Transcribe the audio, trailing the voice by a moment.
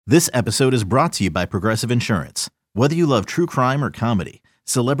This episode is brought to you by Progressive Insurance. Whether you love true crime or comedy,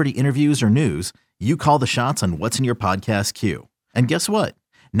 celebrity interviews or news, you call the shots on what's in your podcast queue. And guess what?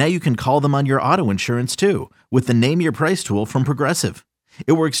 Now you can call them on your auto insurance too with the Name Your Price tool from Progressive.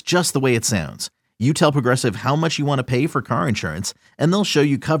 It works just the way it sounds. You tell Progressive how much you want to pay for car insurance, and they'll show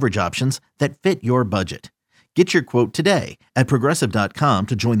you coverage options that fit your budget. Get your quote today at Progressive.com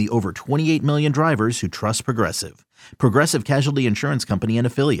to join the over 28 million drivers who trust Progressive. Progressive Casualty Insurance Company and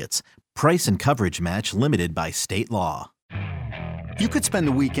Affiliates. Price and coverage match limited by state law. You could spend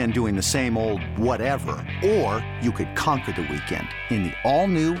the weekend doing the same old whatever, or you could conquer the weekend in the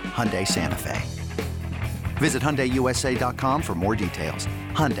all-new Hyundai Santa Fe. Visit HyundaiUSA.com for more details.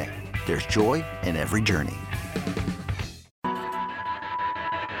 Hyundai, there's joy in every journey.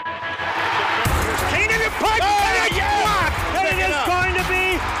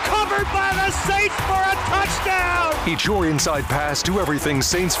 By the Saints for a touchdown! It's your inside pass to everything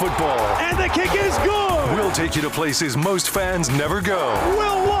Saints football. And the kick is good! We'll take you to places most fans never go.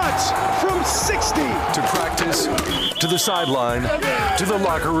 We'll watch from 60 to practice, to the sideline, to the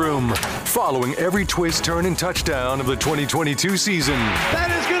locker room, following every twist, turn, and touchdown of the 2022 season. That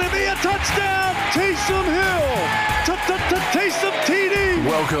is going to be a touchdown! Taysom Hill! Taysom TD!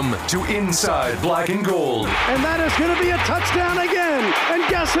 Welcome to Inside Black and Gold. And that is going to be a touchdown again. And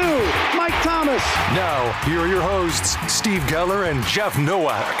guess who? Mike Thomas. Now, here are your hosts, Steve Geller and Jeff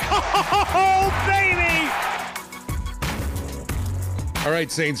Nowak. Oh, baby! All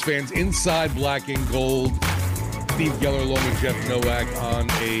right, Saints fans, Inside Black and Gold. Steve Geller along with Jeff Nowak on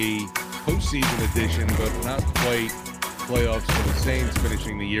a postseason edition, but not quite playoffs for the Saints,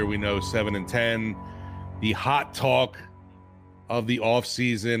 finishing the year we know 7-10. The hot talk of the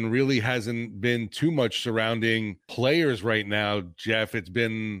offseason really hasn't been too much surrounding players right now, Jeff. It's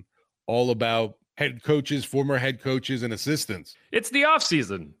been all about head coaches, former head coaches, and assistants. It's the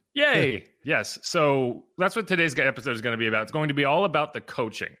offseason. Yay. Yes. So that's what today's episode is going to be about. It's going to be all about the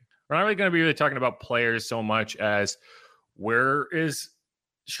coaching. We're not really going to be talking about players so much as where is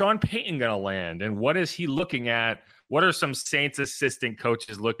Sean Payton going to land and what is he looking at? What are some Saints assistant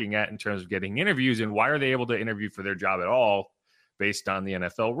coaches looking at in terms of getting interviews, and why are they able to interview for their job at all based on the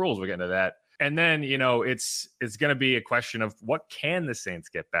NFL rules? We'll get into that. And then, it's going to be a question of what can the Saints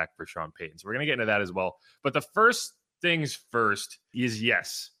get back for Sean Payton. So we're going to get into that as well. But the first things first is,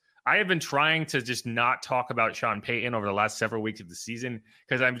 yes, I have been trying to just not talk about Sean Payton over the last several weeks of the season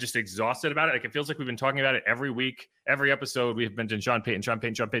because I'm just exhausted about it. Like, it feels like we've been talking about it every week, every episode. We've mentioned Sean Payton, Sean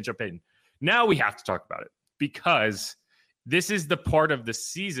Payton, Sean Payton, Sean Payton. Now we have to talk about it because this is the part of the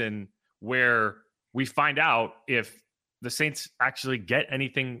season where we find out if the Saints actually get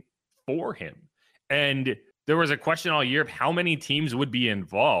anything for him. And there was a question all year of how many teams would be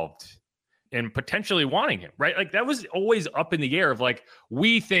involved in potentially wanting him, right? Like, that was always up in the air of like,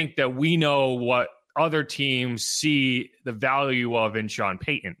 we think that we know what other teams see the value of in Sean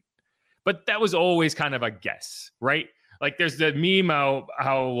Payton. But that was always kind of a guess, right? Like, there's the meme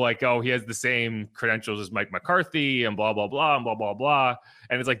how like, oh, he has the same credentials as Mike McCarthy and blah, blah, blah, and blah, blah, blah.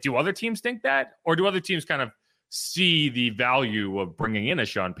 And it's like, do other teams think that? Or do other teams kind of see the value of bringing in a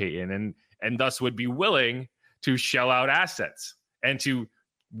Sean Payton and thus would be willing to shell out assets and to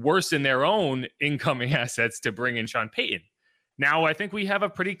worsen their own incoming assets to bring in Sean Payton? Now, I think we have a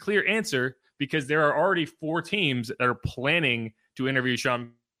pretty clear answer because there are already 4 teams that are planning to interview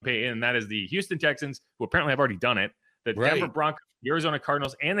Sean Payton, and that is the Houston Texans, who apparently have already done it, the Denver Broncos, the Arizona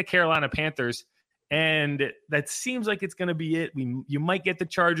Cardinals, and the Carolina Panthers. And that seems like it's going to be it. You might get the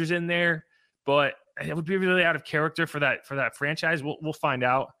Chargers in there, but it would be really out of character for that franchise. We'll find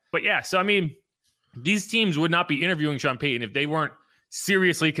out. But yeah, so I mean, these teams would not be interviewing Sean Payton if they weren't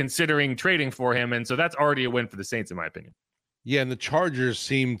seriously considering trading for him. And so that's already a win for the Saints, in my opinion. Yeah, and the Chargers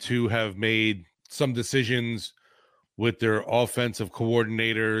seem to have made some decisions with their offensive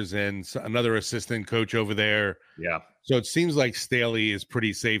coordinators and another assistant coach over there. Yeah. So it seems like Staley is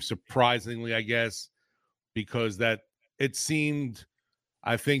pretty safe, surprisingly, I guess, because that it seemed,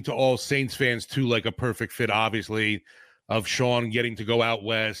 I think, to all Saints fans too, like a perfect fit, obviously, of Sean getting to go out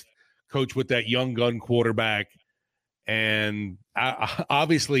west, coach with that young gun quarterback, and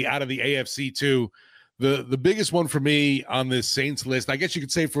obviously out of the AFC too. The biggest one for me on this Saints list, I guess you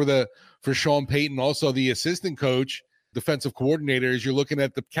could say for Sean Payton, also the assistant coach, defensive coordinator, is you're looking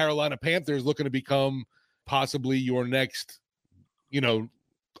at the Carolina Panthers looking to become possibly your next, a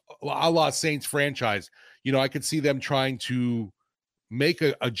la Saints franchise. I could see them trying to make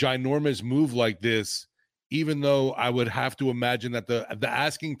a ginormous move like this, even though I would have to imagine that the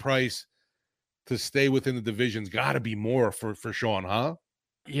asking price to stay within the division's got to be more for Sean, huh?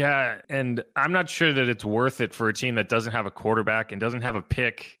 Yeah, and I'm not sure that it's worth it for a team that doesn't have a quarterback and doesn't have a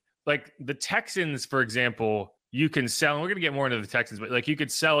pick like the Texans, for example, you can sell, and we're going to get more into the Texans, but like you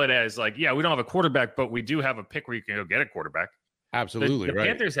could sell it as like, yeah, we don't have a quarterback, but we do have a pick where you can go get a quarterback. Absolutely. The right.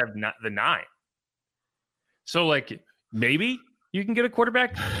 Panthers have not the 9. So like maybe you can get a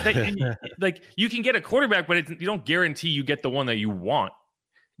quarterback like you can get a quarterback, but you don't guarantee you get the one that you want.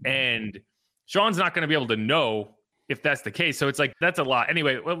 And Sean's not going to be able to know if that's the case. So it's like, that's a lot.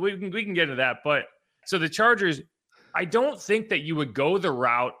 Anyway, well, we can get into that. But so the Chargers, I don't think that you would go the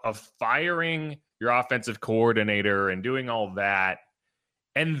route of firing your offensive coordinator and doing all that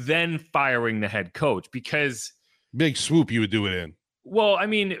and then firing the head coach, because big swoop you would do it in. Well, I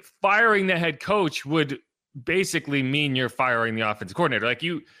mean, firing the head coach would basically mean you're firing the offensive coordinator. Like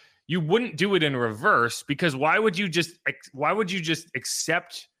you wouldn't do it in reverse, because why would you just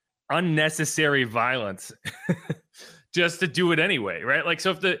accept unnecessary violence just to do it anyway, right? Like,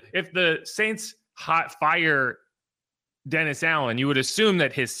 so if the Saints fire Dennis Allen, you would assume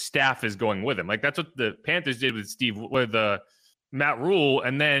that his staff is going with him. Like that's what the Panthers did with Matt Rule,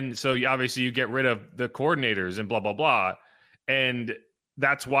 and then so obviously you get rid of the coordinators and blah blah blah, and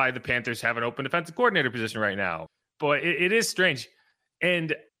that's why the Panthers have an open defensive coordinator position right now. But it is strange,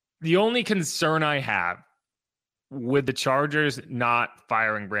 and the only concern I have with the Chargers not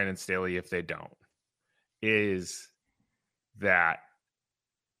firing Brandon Staley, if they don't, is that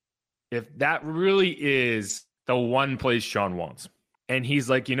if that really is the one place Sean wants, and he's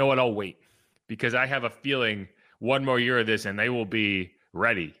like, you know what, I'll wait, because I have a feeling one more year of this and they will be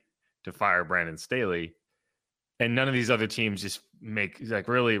ready to fire Brandon Staley, and none of these other teams just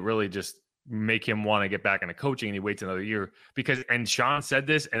really just make him want to get back into coaching, and he waits another year and Sean said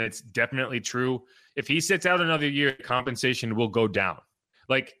this, and it's definitely true. If he sits out another year, compensation will go down.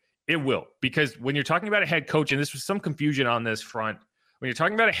 Like it will, because when you're talking about a head coach, and this was some confusion on this front, when you're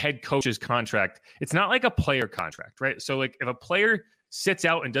talking about a head coach's contract, it's not like a player contract, right? So like if a player sits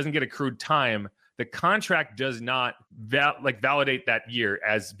out and doesn't get accrued time, the contract does not validate that year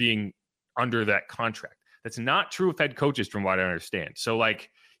as being under that contract. That's not true of head coaches from what I understand. So like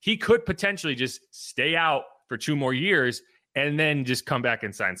he could potentially just stay out for 2 more years and then just come back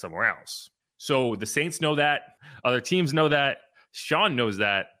and sign somewhere else. So the Saints know that, other teams know that, Sean knows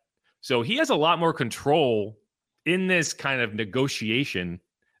that. So he has a lot more control in this kind of negotiation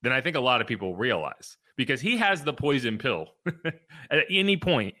than I think a lot of people realize, because he has the poison pill at any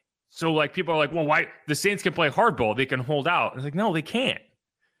point. So like people are like, well, why the Saints can play hardball? They can hold out. It's like, no, they can't,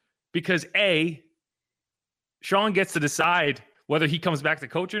 because Sean gets to decide whether he comes back to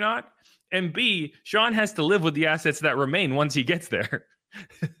coach or not. And B, Sean has to live with the assets that remain once he gets there.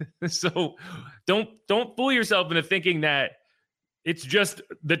 So don't fool yourself into thinking that it's just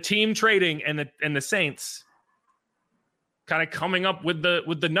the team trading and the Saints kind of coming up with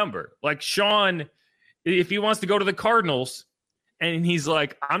the number. Like Sean, if he wants to go to the Cardinals and he's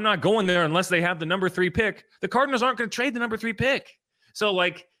like, I'm not going there unless they have the number 3 pick, the Cardinals aren't going to trade the number 3 pick. So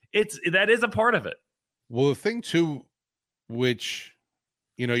like that is a part of it. Well, the thing too, which,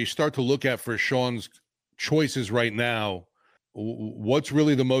 you start to look at for Sean's choices right now, what's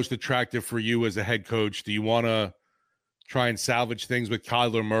really the most attractive for you as a head coach? Do you want to try and salvage things with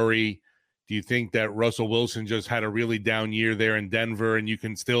Kyler Murray? Do you think that Russell Wilson just had a really down year there in Denver and you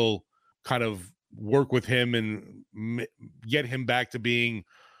can still kind of work with him and get him back to being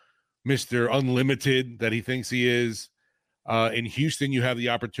Mr. Unlimited that he thinks he is? In Houston, you have the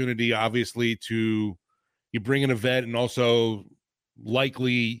opportunity, obviously, you bring in a vet and also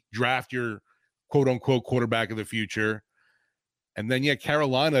likely draft your quote-unquote quarterback of the future. And then,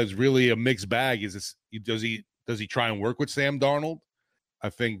 Carolina is really a mixed bag. Does he try and work with Sam Darnold? I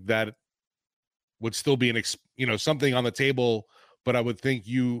think that would still be something on the table, but I would think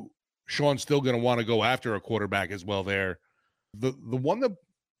Sean's still going to want to go after a quarterback as well there. The one that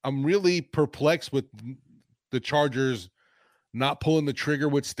I'm really perplexed with the Chargers not pulling the trigger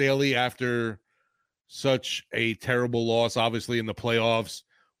with Staley after such a terrible loss, obviously in the playoffs.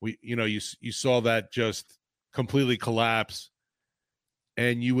 You saw that just completely collapse.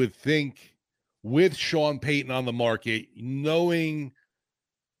 And you would think with Sean Payton on the market, knowing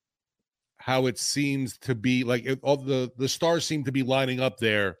how it seems to be, like all the stars seem to be lining up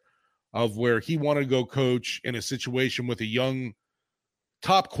there of where he wanted to go coach in a situation with a young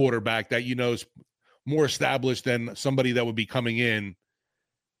top quarterback that is more established than somebody that would be coming in,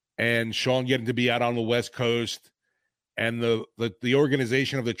 and Sean getting to be out on the West Coast, and the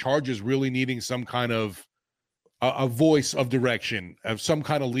organization of the Chargers really needing some kind of a voice of direction, of some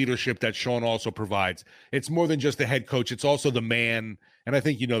kind of leadership that Sean also provides. It's more than just the head coach. It's also the man. And I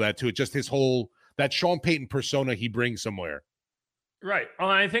think you know that too. It's just that Sean Payton persona he brings somewhere. Right. Well,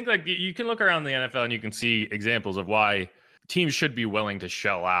 I think like you can look around the NFL and you can see examples of why teams should be willing to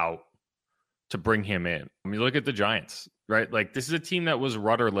shell out to bring him in. I mean, look at the Giants, right? Like, this is a team that was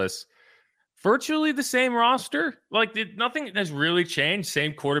rudderless, virtually the same roster. Like, nothing has really changed.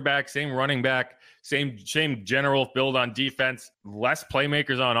 Same quarterback, same running back, same general build on defense, less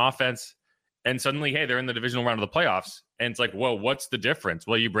playmakers on offense. And suddenly, hey, they're in the divisional round of the playoffs. And it's like, well, what's the difference?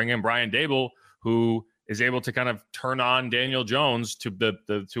 Well, you bring in Brian Dable, who is able to kind of turn on Daniel Jones to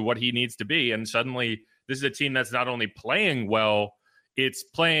to what he needs to be. And suddenly this is a team that's not only playing well, it's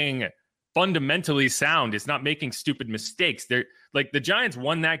playing fundamentally sound. It's not making stupid mistakes. They're like, the Giants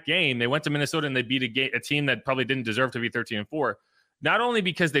won that game. They went to Minnesota and they beat a team that probably didn't deserve to be 13-4. Not only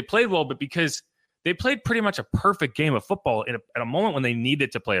because they played well, but because they played pretty much a perfect game of football at a moment when they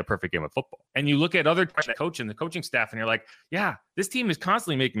needed to play a perfect game of football. And you look at other coach and the coaching staff, and you're like, yeah, this team is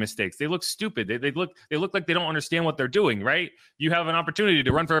constantly making mistakes. They look stupid. They look like they don't understand what they're doing, right? You have an opportunity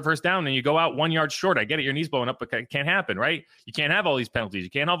to run for a first down, and you go out 1 yard short. I get it, your knee's blowing up, but it can't happen, right? You can't have all these penalties.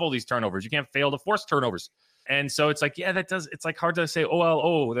 You can't have all these turnovers. You can't fail to force turnovers. And so it's like, yeah, it's like hard to say,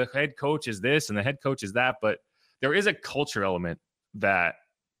 the head coach is this and the head coach is that. But there is a culture element that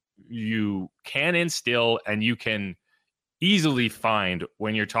you can instill and you can easily find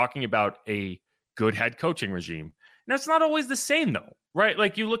when you're talking about a good head coaching regime. And that's not always the same though, right?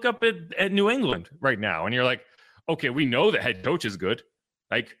 Like, you look up at New England right now and you're like, okay, we know the head coach is good.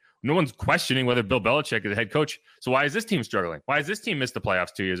 Like, no one's questioning whether Bill Belichick is the head coach. So why is this team struggling? Why has this team missed the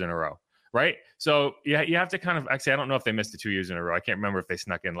playoffs 2 years in a row? Right? So yeah, you have to kind of, actually, I don't know if they missed it 2 years in a row. I can't remember if they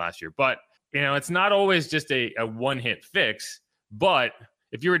snuck in last year, but it's not always just a one-hit fix. But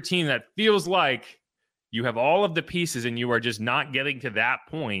if you're a team that feels like you have all of the pieces and you are just not getting to that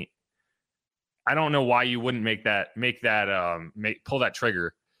point, I don't know why you wouldn't pull that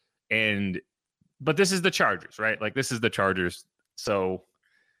trigger. But this is the Chargers, right? Like, this is the Chargers. So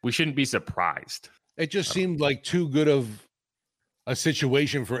we shouldn't be surprised. It just seemed like too good of a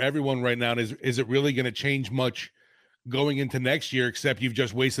situation for everyone right now. And is it really going to change much going into next year, except you've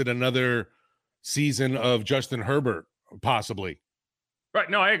just wasted another season of Justin Herbert, possibly? Right.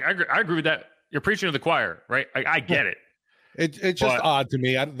 No, I agree with that. You're preaching to the choir, right? I get it. It's just odd to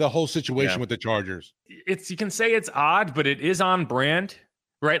me, the whole situation with the Chargers. You can say it's odd, but it is on brand,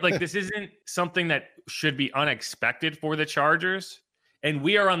 right? Like, this isn't something that should be unexpected for the Chargers. And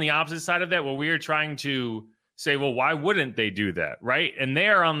we are on the opposite side of that, where we are trying to say, well, why wouldn't they do that, right? And they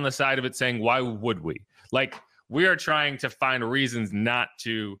are on the side of it saying, why would we? Like, we are trying to find reasons not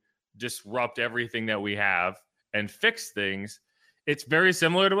to disrupt everything that we have and fix things. It's very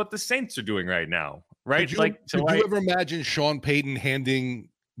similar to what the Saints are doing right now, right? Could you ever imagine Sean Payton handing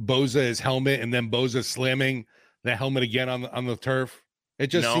Bosa his helmet and then Bosa slamming the helmet again on the turf? It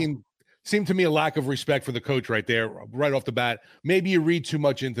just seemed to me a lack of respect for the coach right there, right off the bat. Maybe you read too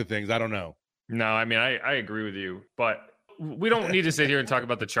much into things. I don't know. No, I mean, I agree with you, but we don't need to sit here and talk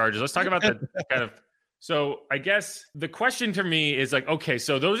about the Chargers. Let's talk about the kind of. So I guess the question to me is like, okay,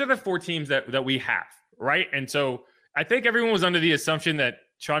 so those are the 4 teams that we have, right? And so I think everyone was under the assumption that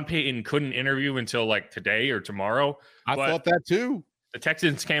Sean Payton couldn't interview until like today or tomorrow. I thought that too. The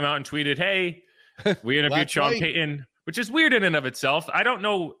Texans came out and tweeted, hey, we interviewed Sean Payton, which is weird in and of itself. I don't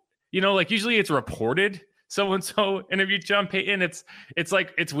know, like, usually it's reported so-and-so interviewed Sean Payton. It's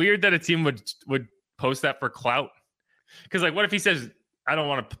like, it's weird that a team would post that for clout. Because, like, what if he says, I don't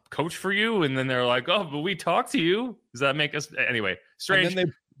want to coach for you? And then they're like, oh, but we talked to you. Does that make us anyway? Strange. And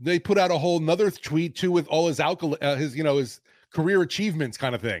then they put out a whole nother tweet too with all his his career achievements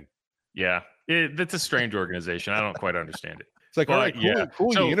kind of thing. Yeah, that's a strange organization. I don't quite understand it. It's like, all right,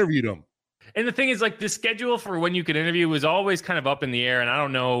 cool. So, you interviewed him. And the thing is, like, the schedule for when you could interview was always kind of up in the air, and I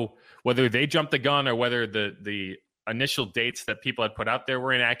don't know whether they jumped the gun or whether the initial dates that people had put out there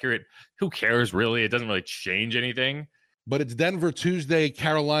were inaccurate. Who cares, really? It doesn't really change anything. But it's Denver Tuesday,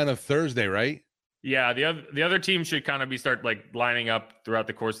 Carolina Thursday, right? Yeah, the other team should kind of start like lining up throughout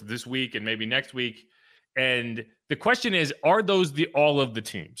the course of this week and maybe next week. And the question is, are those all of the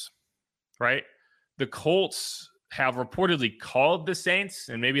teams, right? The Colts have reportedly called the Saints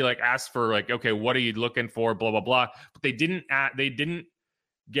and maybe like asked for like, okay, what are you looking for? Blah, blah, blah. But they didn't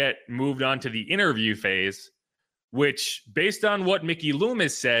get moved on to the interview phase, which based on what Mickey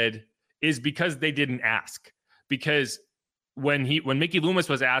Loomis said is because they didn't ask. Because when Mickey Loomis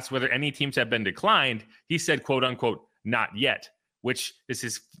was asked whether any teams have been declined, he said, quote unquote, not yet, which is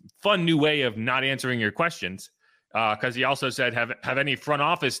his fun new way of not answering your questions. Because he also said, have any front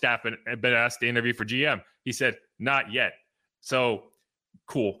office staff been asked to interview for GM? He said, not yet. So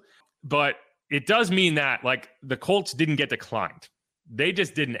cool. But it does mean that like the Colts didn't get declined. They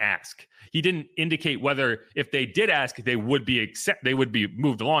just didn't ask. He didn't indicate whether if they did ask, they would be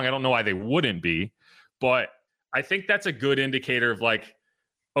moved along. I don't know why they wouldn't be, but I think that's a good indicator of like,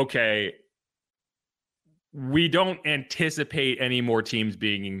 okay, we don't anticipate any more teams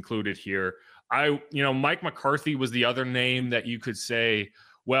being included here. Mike McCarthy was the other name that you could say,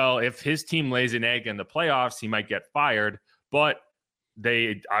 well, if his team lays an egg in the playoffs, he might get fired. But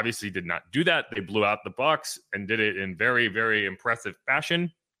they obviously did not do that. They blew out the Bucks and did it in very, very impressive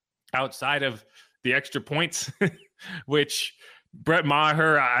fashion outside of the extra points, which Brett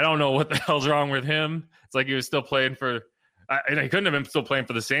Maher, I don't know what the hell's wrong with him. It's like he was still playing for, and he couldn't have been still playing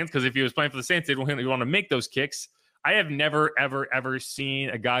for the Saints, because if he was playing for the Saints, they'd want to make those kicks. I have never, ever, ever seen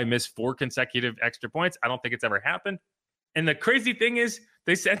a guy miss 4 consecutive extra points. I don't think it's ever happened. And the crazy thing is,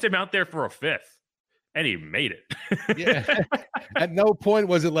 they sent him out there for a 5th, and he made it. Yeah. At no point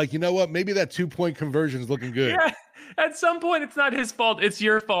was it like, you know what, maybe that 2-point conversion is looking good. Yeah. At some point, it's not his fault. It's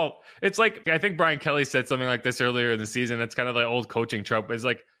your fault. It's like, I think Brian Kelly said something like this earlier in the season. It's kind of like old coaching trope. It's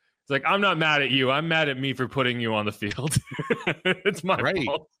like, I'm not mad at you. I'm mad at me for putting you on the field. It's my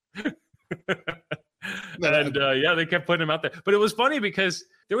fault. And they kept putting him out there. But it was funny because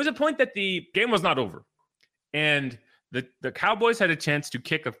there was a point that the game was not over. And the Cowboys had a chance to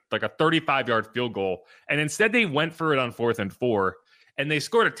kick a 35-yard field goal. And instead they went for it on 4th and 4. And they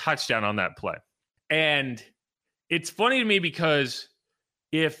scored a touchdown on that play. And it's funny to me because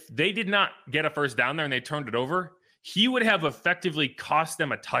if they did not get a first down there and they turned it over, he would have effectively cost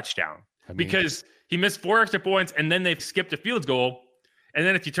them a touchdown because he missed 4 extra points and then they skipped a field goal. And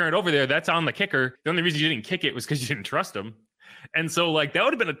then if you turn it over there, that's on the kicker. The only reason you didn't kick it was because you didn't trust him. And so like that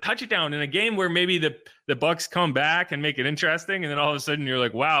would have been a touchdown in a game where maybe the Bucks come back and make it interesting. And then all of a sudden you're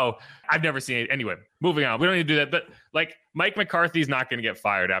like, wow, I've never seen it. Anyway, moving on. We don't need to do that. But like Mike McCarthy's not going to get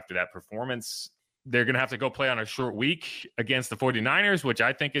fired after that performance. They're going to have to go play on a short week against the 49ers, which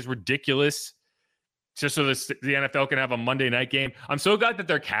I think is ridiculous, just so the NFL can have a Monday night game. I'm so glad that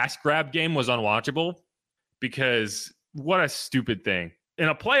their cash grab game was unwatchable, because what a stupid thing. In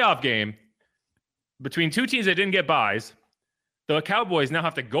a playoff game between two teams that didn't get buys, the Cowboys now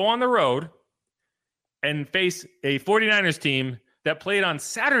have to go on the road and face a 49ers team that played on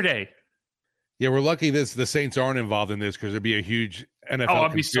Saturday. Yeah, we're lucky the Saints aren't involved in this, because there'd be a huge NFL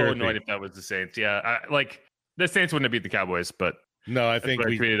I'd be so conspiracy. annoyed if that was the Saints. Yeah, the Saints wouldn't have beat the Cowboys, but no, I think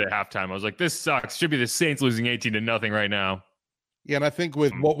we tweeted at halftime. I was like, this sucks. Should be the Saints losing 18-0 right now. Yeah, and I think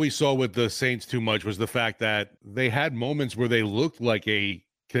with what we saw with the Saints too much was the fact that they had moments where they looked like a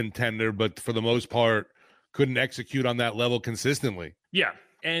contender, but for the most part couldn't execute on that level consistently. Yeah,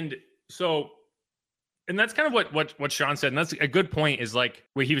 and that's kind of what Sean said, and that's a good point. Is like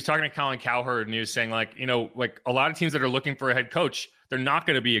when he was talking to Colin Cowherd, and he was saying like, like a lot of teams that are looking for a head coach, they're not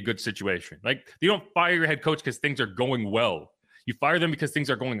going to be a good situation. Like you don't fire your head coach because things are going well. You fire them because things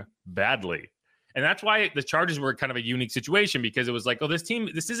are going badly. And that's why the Chargers were kind of a unique situation, because it was like, oh, this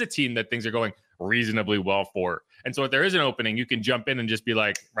is a team that things are going reasonably well for. And so if there is an opening, you can jump in and just be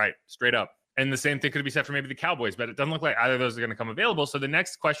like, right, straight up. And the same thing could be said for maybe the Cowboys, but it doesn't look like either of those are going to come available. So the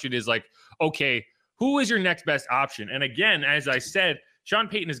next question is like, okay, who is your next best option? And again, as I said, Sean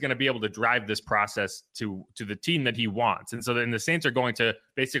Payton is going to be able to drive this process to the team that he wants. And so then the Saints are going to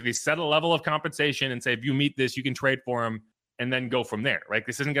basically set a level of compensation and say, if you meet this, you can trade for him, and then go from there, right?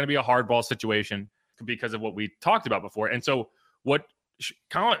 This isn't going to be a hardball situation because of what we talked about before. And so what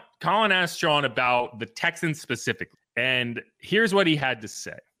Colin asked Sean about the Texans specifically, and here's what he had to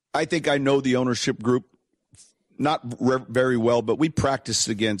say. I think I know the ownership group not very well, but we practiced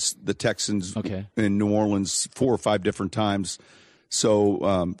against the Texans in New Orleans 4 or 5 different times.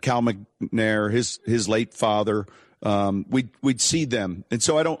 So Cal McNair, his late father, we'd see them, and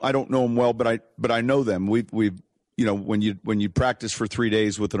so I don't know them well, but I know them. We've when you practice for 3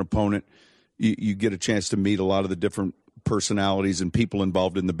 days with an opponent, you get a chance to meet a lot of the different personalities and people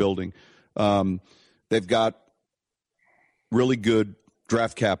involved in the building. They've got really good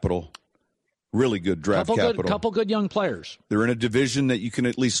draft capital. Couple good young players. They're in a division that you can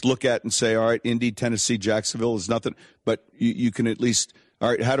at least look at and say, all right, Indy, Tennessee, Jacksonville is nothing. But you can at least, all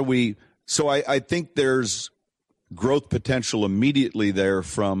right, how do we – so I think there's growth potential immediately there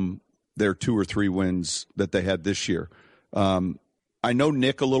from their 2 or 3 wins that they had this year. I know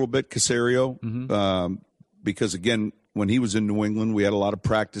Nick a little bit, Caserio, because, again, when he was in New England, we had a lot of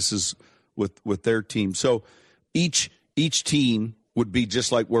practices with their team. So each team – would be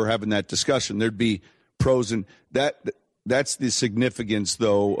just like we're having that discussion. There'd be pros, and that's the significance,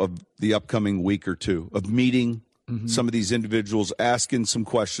 though, of the upcoming week or two, of meeting some of these individuals, asking some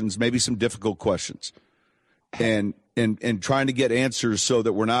questions, maybe some difficult questions, and trying to get answers so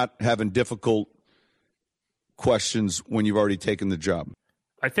that we're not having difficult questions when you've already taken the job.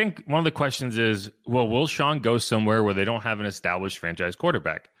 I think one of the questions is, well, will Sean go somewhere where they don't have an established franchise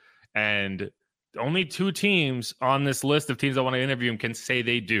quarterback? And only 2 teams on this list of teams I want to interview him can say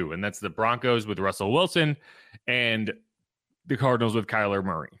they do, and that's the Broncos with Russell Wilson and the Cardinals with Kyler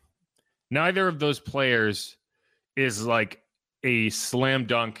Murray. Neither of those players is like a slam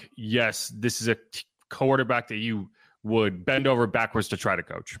dunk. Yes, this is a quarterback that you would bend over backwards to try to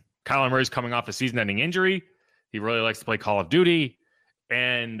coach. Kyler Murray's coming off a season-ending injury. He really likes to play Call of Duty,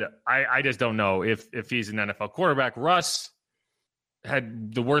 and I just don't know if he's an NFL quarterback. Russ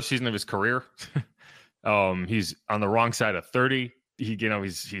had the worst season of his career. He's on the wrong side of 30.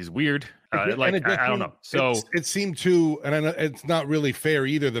 He's weird. I don't know. So it seemed to, and I know it's not really fair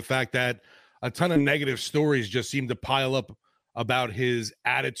either, the fact that a ton of negative stories just seem to pile up about his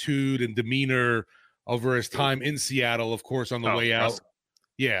attitude and demeanor over his time in Seattle, of course, on the way out. Russ.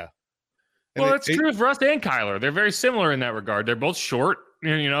 Yeah. And well, that's true of Russ and Kyler. They're very similar in that regard. They're both short.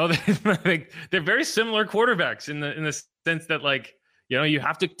 They're very similar quarterbacks in the sense that, like, you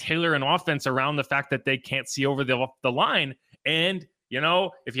have to tailor an offense around the fact that they can't see over the line. And,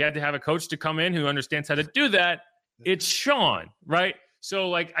 if you had to have a coach to come in who understands how to do that, it's Sean, right? So,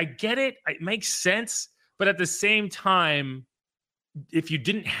 like, I get it. It makes sense. But at the same time, if you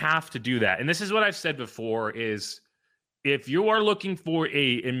didn't have to do that, and this is what I've said before, is if you are looking for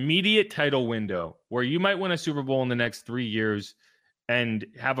a immediate title window where you might win a Super Bowl in the next 3 years and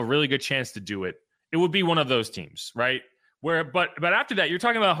have a really good chance to do it, it would be one of those teams, right? But after that, you're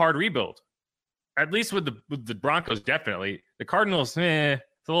talking about a hard rebuild. At least with the Broncos, definitely. The Cardinals, it's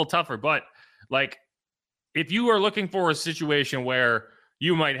a little tougher. But, like, if you are looking for a situation where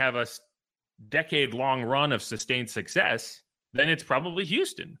you might have a decade-long run of sustained success, then it's probably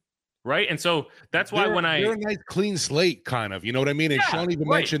Houston, right? And so that's why they're a nice clean slate, kind of. You know what I mean? And Sean even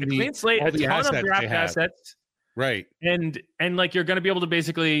mentioned the clean slate, a ton of draft assets. Right. And like, you're going to be able to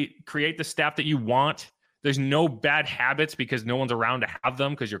basically create the staff that you want. There's no bad habits because no one's around to have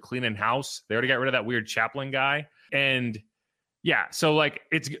them because you're cleaning house. They already got rid of that weird Chaplin guy. And yeah, so, like,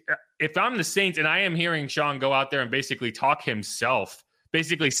 if I'm the Saints and I am hearing Sean go out there and basically talk himself,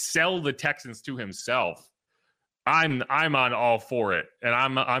 basically sell the Texans to himself, I'm on all for it. And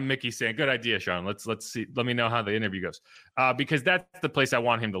I'm Mickey saying, good idea, Sean. Let's see. Let me know how the interview goes. Because that's the place I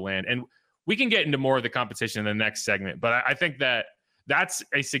want him to land. And we can get into more of the competition in the next segment. But I think that's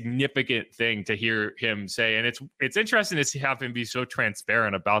a significant thing to hear him say. And it's interesting to have him be so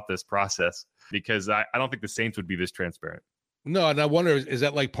transparent about this process, because I don't think the Saints would be this transparent. No, and I wonder, is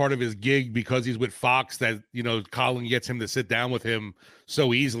that like part of his gig because he's with Fox that, Colin gets him to sit down with him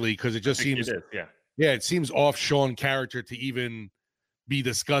so easily? Because it just seems, it seems off Sean character to even be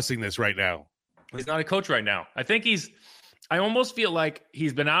discussing this right now. He's not a coach right now. I almost feel like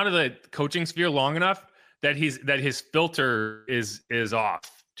he's been out of the coaching sphere long enough that his filter is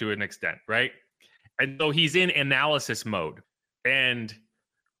off to an extent, right? And so he's in analysis mode, and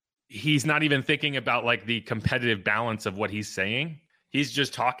he's not even thinking about, like, the competitive balance of what he's saying. He's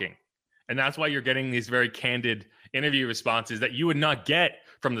just talking. And that's why you're getting these very candid interview responses that you would not get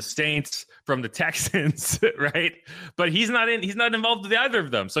from the Saints, from the Texans, right? But he's not involved with either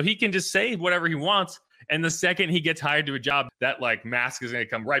of them. So he can just say whatever he wants. And the second he gets hired to a job, that, like, mask is going to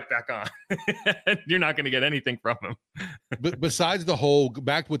come right back on. You're not going to get anything from him. But besides the whole,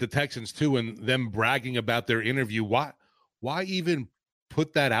 back with the Texans too, and them bragging about their interview, why even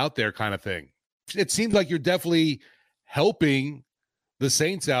put that out there kind of thing? It seems like you're definitely helping the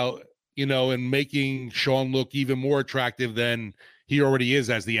Saints out, and making Sean look even more attractive than he already is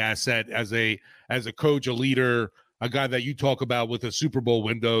as the asset, as a coach, a leader, a guy that you talk about with a Super Bowl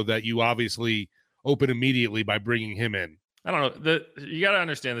window that you obviously open immediately by bringing him in. I don't know. You got to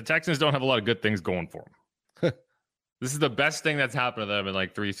understand, the Texans don't have a lot of good things going for them. This is the best thing that's happened to them in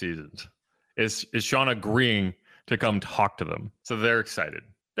like 3 seasons. Is Sean agreeing to come talk to them? So they're excited.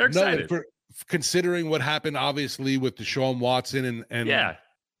 They're excited. No, considering what happened, obviously, with Deshaun Watson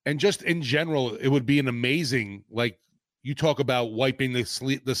and just in general, it would be an amazing, like, you talk about wiping the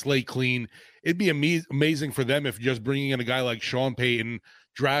slate clean. It'd be amazing for them if just bringing in a guy like Sean Payton,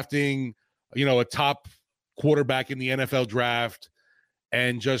 drafting, a top quarterback in the NFL draft,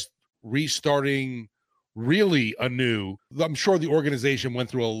 and just restarting really anew. I'm sure the organization went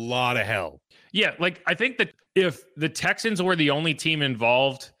through a lot of hell. Yeah, like, I think that if the Texans were the only team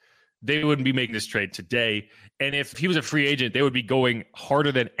involved, they wouldn't be making this trade today. And if he was a free agent, they would be going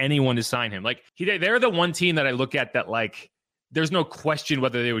harder than anyone to sign him. Like, they're the one team that I look at that, like, there's no question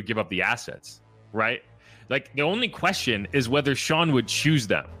whether they would give up the assets, right? Like, the only question is whether Sean would choose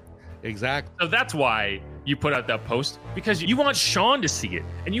them. Exactly. So that's why you put out that post, because you want Sean to see it,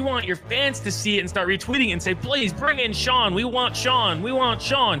 and you want your fans to see it and start retweeting and say, please bring in Sean. We want Sean. We want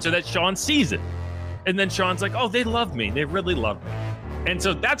Sean, so that Sean sees it. And then Sean's like, oh, they love me. They really love me. And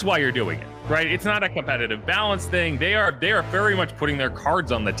so that's why you're doing it. right? It's not a competitive balance thing. They are very much putting their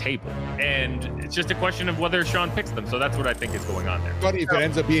cards on the table, and it's just a question of whether Sean picks them. So that's what I think is going on there. Funny if it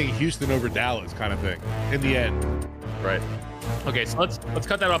ends up being Houston over Dallas kind of thing in the end. Right. Okay, so let's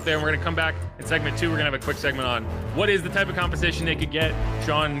cut that off there, and we're going to come back in segment 2. We're going to have a quick segment on what is the type of compensation they could get.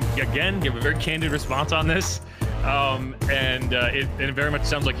 Sean, again, give a very candid response on this, and it very much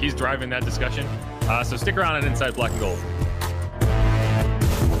sounds like he's driving that discussion. So stick around at Inside Black and Gold.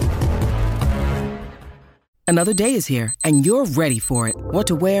 Another day is here, and you're ready for it. What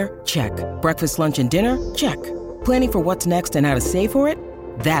to wear? Check. Breakfast, lunch, and dinner? Check. Planning for what's next and how to save for it?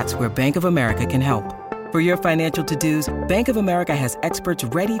 That's where Bank of America can help. For your financial to-dos, Bank of America has experts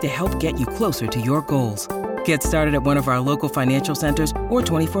ready to help get you closer to your goals. Get started at one of our local financial centers or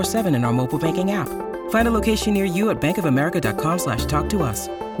 24/7 in our mobile banking app. Find a location near you at bankofamerica.com/talktous.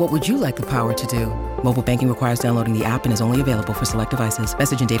 What would you like the power to do? Mobile banking requires downloading the app and is only available for select devices.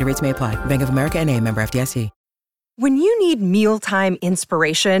 Message and data rates may apply. Bank of America N.A., member FDIC. When you need mealtime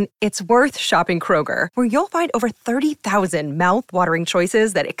inspiration, it's worth shopping Kroger, where you'll find over 30,000 mouth-watering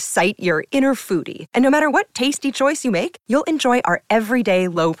choices that excite your inner foodie. And no matter what tasty choice you make, you'll enjoy our everyday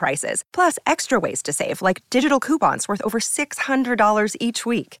low prices, plus extra ways to save, like digital coupons worth over $600 each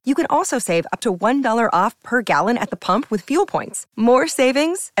week. You can also save up to $1 off per gallon at the pump with fuel points. More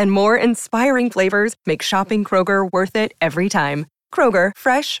savings and more inspiring flavors make shopping Kroger worth it every time. Kroger,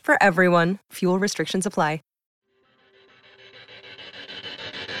 fresh for everyone. Fuel restrictions apply.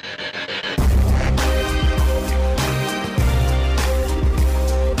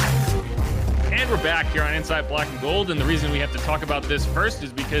 We're back here on Inside Black and Gold, and the reason we have to talk about this first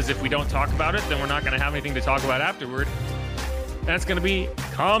is because if we don't talk about it, then we're not going to have anything to talk about afterward. That's going to be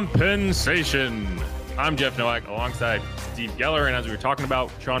compensation. I'm Jeff Nowak alongside Steve Geller, and as we were talking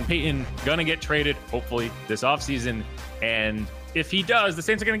about, Sean Payton going to get traded, hopefully, this offseason, and if he does, the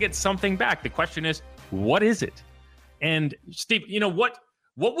Saints are going to get something back. The question is, what is it? And Steve, you know, what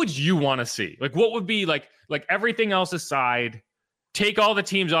would you want to see? Like, what would be like everything else aside, take all the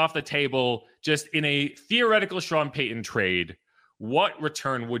teams off the table, just in a theoretical Sean Payton trade, what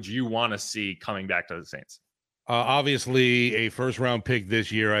return would you want to see coming back to the Saints? Obviously, a first-round pick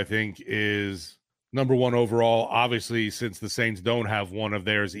this year, I think, is number one overall. Obviously, since the Saints don't have one of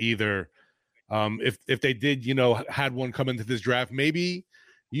theirs either, if they did, had one come into this draft, maybe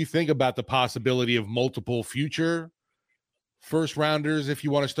you think about the possibility of multiple future first-rounders if you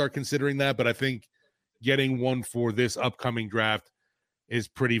want to start considering that. But I think getting one for this upcoming draft is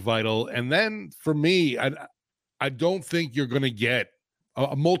pretty vital. And then for me, I don't think you're going to get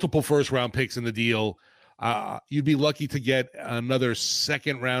multiple first round picks in the deal. You'd be lucky to get another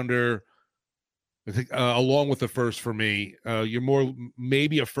second rounder, I think, along with the first for me. You're more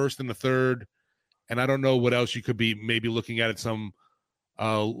maybe a first and a third. And I don't know what else you could be maybe looking at some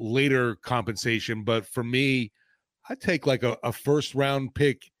later compensation. But for me, I'd take like a first round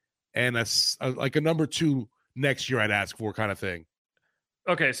pick and like a number 2 next year I'd ask for kind of thing.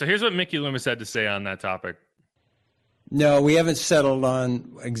 Okay, so here's what Mickey Loomis had to say on that topic. No, we haven't settled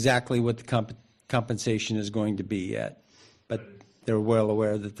on exactly what the compensation is going to be yet, but they're well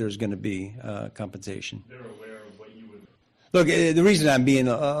aware that there's going to be compensation. They're aware of what you would... Look, the reason I'm being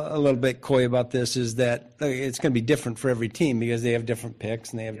a little bit coy about this is that it's going to be different for every team because they have different picks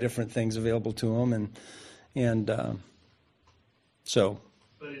and they have different things available to them, and so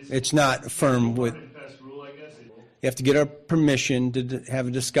it's not firm with... You have to get our permission to have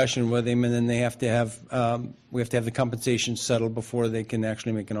a discussion with him, and then they have to have we have to have the compensation settled before they can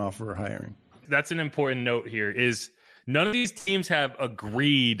actually make an offer or hiring. That's an important note here. Is none of these teams have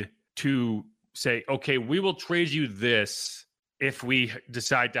agreed to say, okay, we will trade you this if we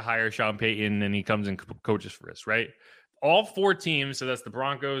decide to hire Sean Payton and he comes and coaches for us, right? All 4 teams, so that's the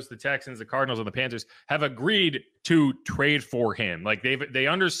Broncos, the Texans, the Cardinals, and the Panthers, have agreed to trade for him. Like they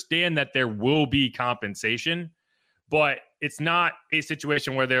understand that there will be compensation. But it's not a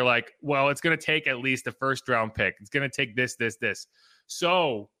situation where they're like, well, it's going to take at least a first-round pick. It's going to take this.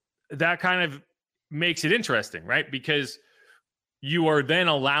 So that kind of makes it interesting, right? Because you are then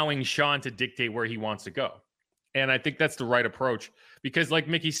allowing Sean to dictate where he wants to go. And I think that's the right approach. Because like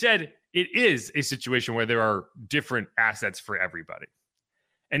Mickey said, it is a situation where there are different assets for everybody.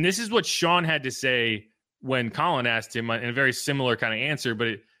 And this is what Sean had to say when Colin asked him in a very similar kind of answer, but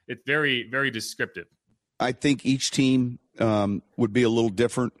it's very, very descriptive. I think each team would be a little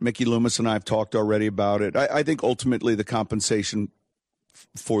different. Mickey Loomis and I have talked already about it. I think ultimately the compensation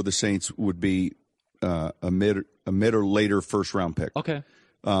for the Saints would be a mid or later first-round pick. Okay.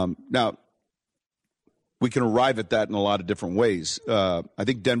 Now, we can arrive at that in a lot of different ways. I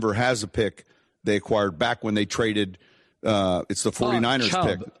think Denver has a pick they acquired back when they traded It's the 49ers Chubb.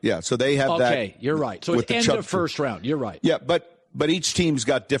 pick. Yeah, so they have that. Okay, you're right. So with it's the end Chubb of first round. You're right. Yeah, but each team's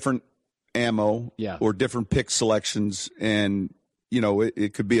got different ammo Yeah. or different pick selections, and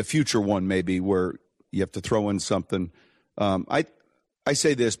it could be a future one maybe where you have to throw in something. I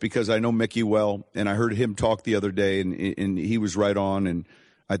say this because I know Mickey well, and I heard him talk the other day, and he was right on, and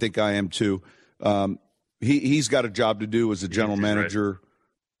I think I am too. He's got a job to do as a general manager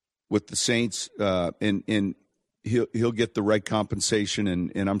with the Saints, and he'll get the right compensation,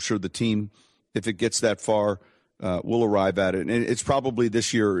 and I'm sure the team, if it gets that far, will arrive at it. And it's probably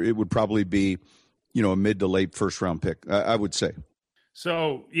this year. It would probably be, a mid to late first round pick, I would say.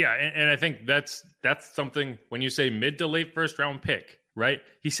 So yeah, and I think that's something when you say mid to late first round pick, right?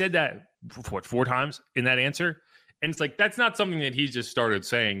 He said that 4 times in that answer, and it's like that's not something that he just started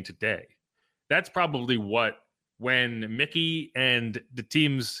saying today. That's probably when Mickey and the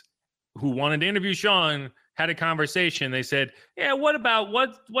teams who wanted to interview Sean had a conversation. They said, "Yeah, what about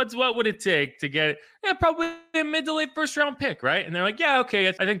what would it take to get it? Yeah, probably a mid to late first round pick, right?" And they're like, "Yeah, okay,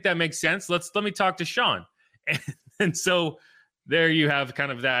 I think that makes sense. Let me talk to Sean." And so there you have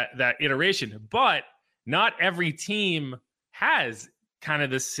kind of that iteration. But not every team has kind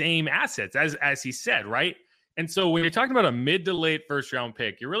of the same assets as he said, right? And so when you're talking about a mid to late first round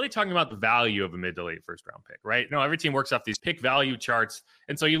pick, you're really talking about the value of a mid to late first round pick, right? No, every team works off these pick value charts.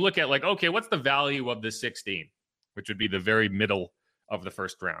 And so you look at like, okay, what's the value of the 16, which would be the very middle of the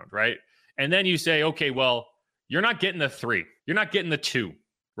first round, right? And then you say, okay, well, you're not getting the 3. You're not getting the 2,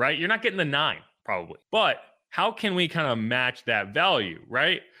 right? You're not getting the 9, probably. But how can we kind of match that value,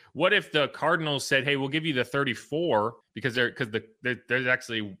 right? What if the Cardinals said, hey, we'll give you the 34 because there's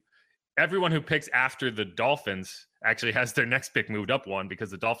actually everyone who picks after the Dolphins actually has their next pick moved up one because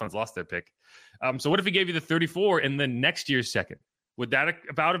the Dolphins lost their pick. So what if we gave you the 34 and then next year's second? Would that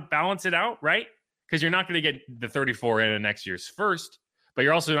about balance it out, right? Because you're not going to get the 34 in next year's first, but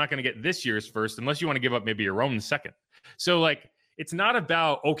you're also not going to get this year's first unless you want to give up maybe your own second. So like, it's not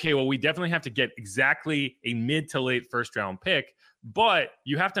about, okay, well, we definitely have to get exactly a mid to late first round pick, but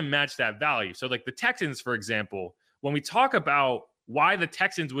you have to match that value. So like the Texans, for example, when we talk about why the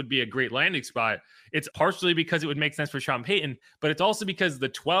Texans would be a great landing spot, it's partially because it would make sense for Sean Payton, but it's also because the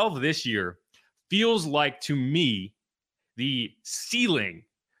 12 this year feels like, to me, the ceiling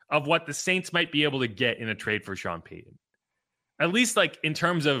of what the Saints might be able to get in a trade for Sean Payton. At least like in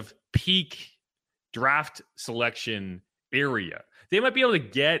terms of peak draft selection area. They might be able to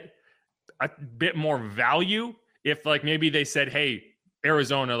get a bit more value if like maybe they said, hey,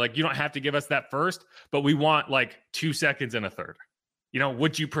 Arizona, like you don't have to give us that first, but we want like 2 seconds and a third.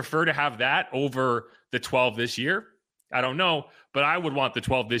 Would you prefer to have that over the 12 this year? I don't know, but I would want the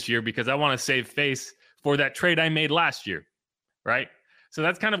 12 this year because I want to save face for that trade I made last year, right? So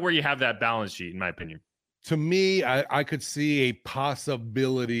that's kind of where you have that balance sheet, in my opinion. To me, I could see a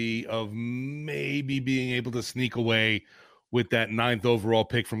possibility of maybe being able to sneak away with that 9th overall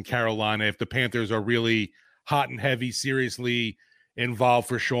pick from Carolina if the Panthers are really hot and heavy, seriously involved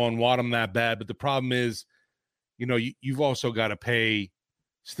for Sean, want him that bad. But the problem is, you've also got to pay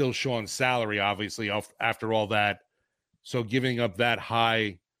still Sean's salary, obviously, after all that. So giving up that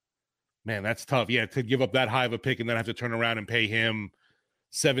high, man, that's tough. Yeah, to give up that high of a pick and then have to turn around and pay him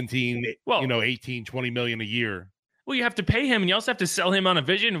 17, 18, 20 million a year. Well, you have to pay him and you also have to sell him on a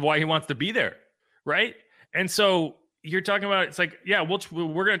vision of why he wants to be there, right? And so you're talking about, it's like, yeah,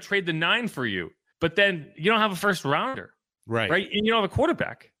 we're going to trade the 9 for you, but then you don't have a first rounder, right? And you don't have a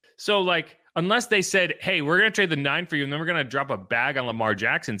quarterback. So like, unless they said, hey, we're going to trade the 9 for you, and then we're going to drop a bag on Lamar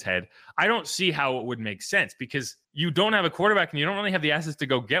Jackson's head, I don't see how it would make sense because you don't have a quarterback and you don't really have the assets to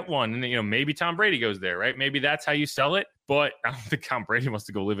go get one. And, maybe Tom Brady goes there, right? Maybe that's how you sell it. But I don't think Tom Brady wants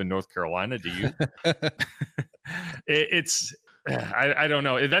to go live in North Carolina. Do you? I don't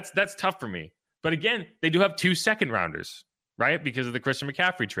know. That's tough for me. But again, they do have 2 second rounders, right? Because of the Christian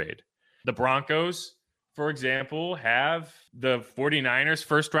McCaffrey trade. The Broncos, for example, have the 49ers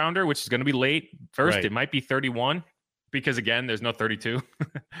first rounder, which is going to be late first. Right. It might be 31 because, again, there's no 32.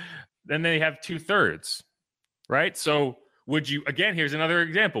 Then they have 2 thirds, right? So would you, again, here's another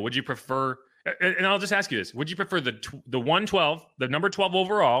example. Would you prefer, and I'll just ask you this, would you prefer the 112, the number 12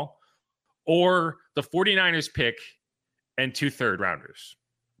 overall, or the 49ers pick and 2 third rounders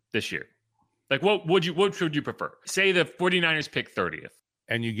this yeyer? Like, what would you prefer? Say the 49ers pick 30th.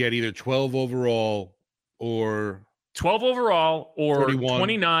 And you get either 12 overall or 31,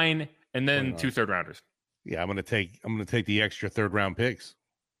 29 and then 29. 2 third rounders. Yeah, I'm going to take the extra third round picks.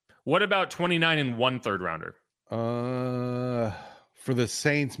 What about 29 and 1 third rounder? For the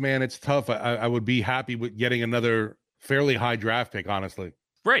Saints, man, it's tough. I would be happy with getting another fairly high draft pick, honestly.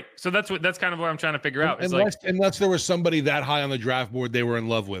 Right. So that's kind of what I'm trying to figure out. Unless there was somebody that high on the draft board they were in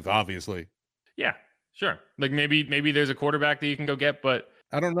love with, obviously. Yeah, sure. Like maybe there's a quarterback that you can go get, but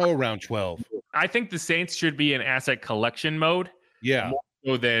I don't know around 12. I think the Saints should be in asset collection mode. Yeah. More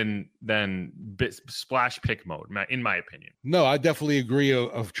so than splash pick mode, in my opinion. No, I definitely agree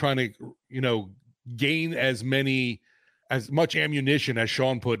of trying to, gain as much ammunition as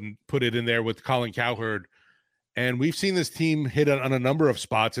Sean put it in there with Colin Cowherd. And we've seen this team hit on a number of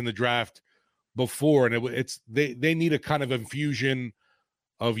spots in the draft before, and they need a kind of infusion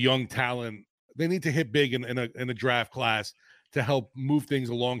of young talent. They need to hit big in a draft class to help move things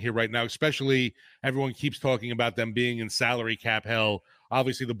along here right now, especially everyone keeps talking about them being in salary cap hell.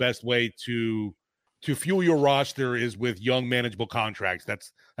 Obviously, the best way to fuel your roster is with young, manageable contracts.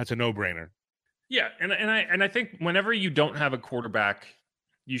 That's a no-brainer. Yeah, and I think whenever you don't have a quarterback,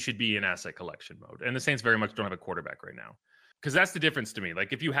 you should be in asset collection mode. And the Saints very much don't have a quarterback right now. Because that's the difference to me.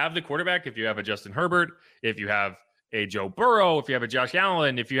 Like, if you have the quarterback, if you have a Justin Herbert, if you have a Joe Burrow, if you have a Josh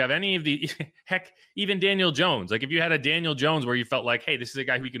Allen, if you have any of the heck, even Daniel Jones, like if you had a Daniel Jones where you felt like, hey, this is a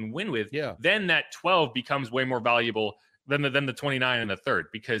guy who we can win with, then that 12 becomes way more valuable than the 29 and the third,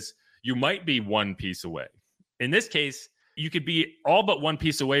 because you might be one piece away. In this case, you could be all but one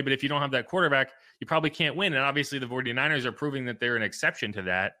piece away, but if you don't have that quarterback, you probably can't win. And obviously the 49ers are proving that they're an exception to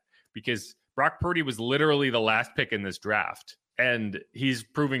that, because Brock Purdy was literally the last pick in this draft. And he's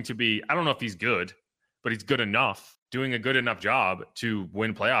proving to be, I don't know if he's good, but he's good enough, doing a good enough job to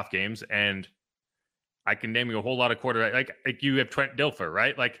win playoff games. And I can name you a whole lot of quarterbacks. Like you have Trent Dilfer,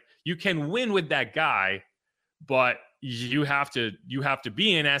 right? Like you can win with that guy, but you have to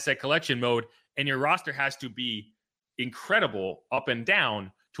be in asset collection mode, and your roster has to be incredible up and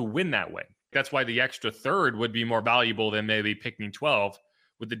down to win that way. That's why the extra third would be more valuable than maybe picking 12,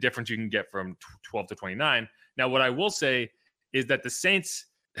 with the difference you can get from 12 to 29. Now, what I will say is that the Saints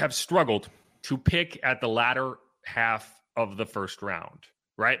have struggled to pick at the latter half of the first round,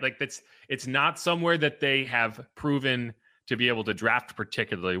 right? Like it's not somewhere that they have proven to be able to draft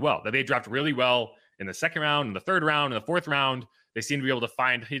particularly well. That they draft really well in the second round, in the third round, in the fourth round. They seem to be able to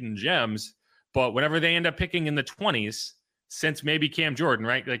find hidden gems, but whenever they end up picking in the 20s, since maybe Cam Jordan,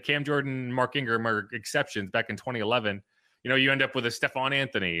 right? Like Cam Jordan and Mark Ingram are exceptions back in 2011. You end up with a Stephon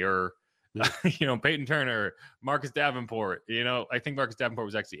Anthony or, Peyton Turner, Marcus Davenport. I think Marcus Davenport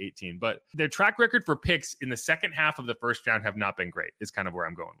was actually 18. But their track record for picks in the second half of the first round have not been great, is kind of where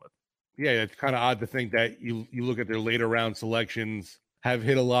I'm going with. Yeah, it's kind of odd to think that you look at their later round selections, have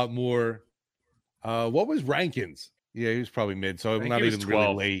hit a lot more. What was Rankins? Yeah, he was probably mid, so not even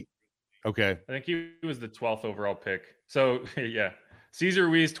really late. Okay. I think he was the 12th overall pick. So, yeah. Cesar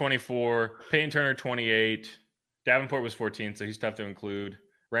Ruiz, 24. Peyton Turner, 28. Davenport was 14, so he's tough to include.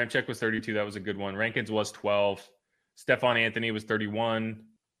 Ramczyk was 32. That was a good one. Rankins was 12. Stephon Anthony was 31.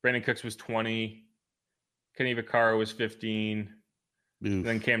 Brandon Cooks was 20. Kenny Vaccaro was 15. Oof.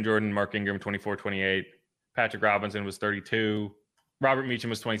 Then Cam Jordan, Mark Ingram, 24, 28. Patrick Robinson was 32. Robert Meacham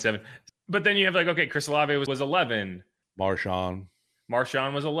was 27. But then you have Chris Olave was 11. Marshawn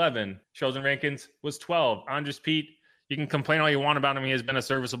was 11. Sheldon Rankins was 12. Andres Pete, you can complain all you want about him. He has been a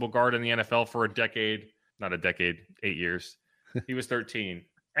serviceable guard in the NFL for a decade. Not a decade, 8 years. He was 13.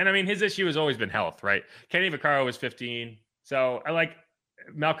 And I mean, his issue has always been health, right? Kenny Vaccaro was 15. So I like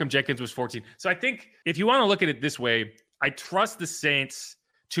Malcolm Jenkins was 14. So I think if you want to look at it this way, I trust the Saints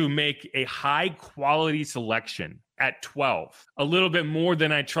to make a high quality selection at 12, a little bit more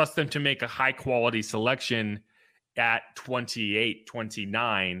than I trust them to make a high quality selection at 28,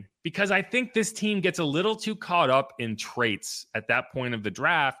 29, because I think this team gets a little too caught up in traits at that point of the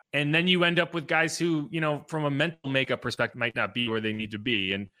draft. And then you end up with guys who, from a mental makeup perspective, might not be where they need to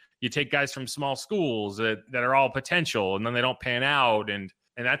be. And you take guys from small schools that are all potential, and then they don't pan out. And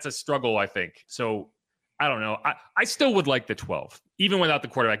that's a struggle, I think. So I don't know. I still would like the 12, even without the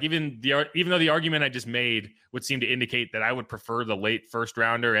quarterback, even though the argument I just made would seem to indicate that I would prefer the late first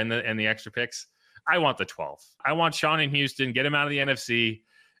rounder and the extra picks. I want the 12. I want Sean in Houston, get him out of the NFC,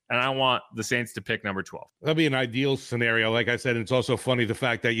 and I want the Saints to pick number 12. That'd be an ideal scenario. Like I said, it's also funny the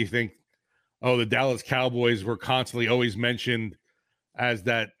fact that you think, the Dallas Cowboys were constantly always mentioned as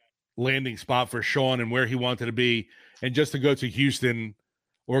that landing spot for Sean and where he wanted to be. And just to go to Houston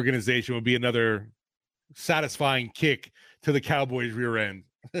organization would be another satisfying kick to the Cowboys' rear end.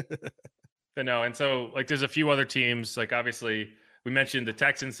 But no, and so there's a few other teams. Obviously, we mentioned the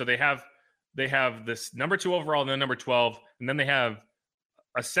Texans, so they have this number 2 overall and then number 12, and then they have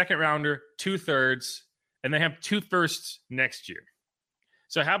a second rounder, 2/3, and they have 2 firsts next year.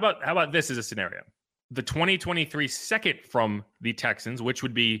 So how about this as a scenario? The 2023 second from the Texans, which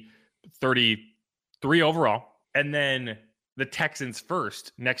would be 33 overall, and then the Texans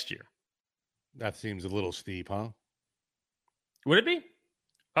first next year. That seems a little steep, huh? Would it be?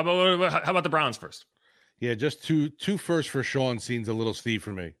 How about the Browns first? Yeah, just two firsts for Sean seems a little steep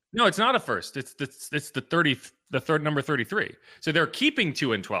for me. No, it's not a first. It's the third number 33. So they're keeping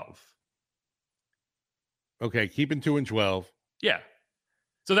 2 and 12. Okay, keeping 2 and 12. Yeah.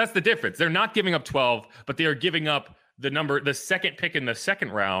 So that's the difference. They're not giving up 12, but they are giving up the second pick in the second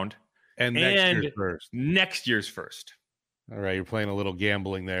round and year's first. Next year's first. All right, you're playing a little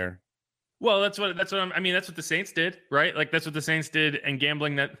gambling there. Well, that's what that's what the Saints did, right? Like that's what the Saints did, and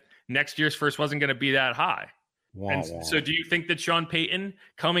gambling that next year's first wasn't going to be that high. So do you think that Sean Payton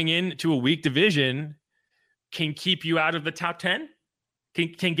coming into a weak division can keep you out of the top 10?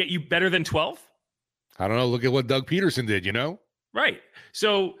 Can get you better than 12? I don't know. Look at what Doug Peterson did, Right.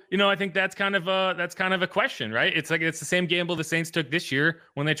 So, I think that's kind of a question, right? It's like, it's the same gamble the Saints took this year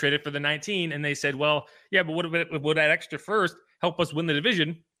when they traded for the 19 and they said, well, yeah, but would that extra first help us win the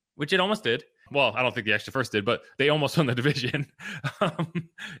division? Which it almost did. Well, I don't think the extra first did, but they almost won the division.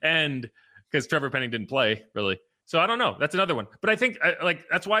 And because Trevor Penning didn't play really. So I don't know. That's another one. But I think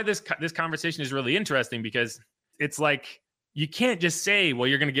that's why this conversation is really interesting, because it's like, you can't just say, well,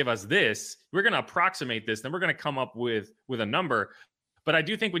 you're going to give us this. We're going to approximate this. Then we're going to come up with a number. But I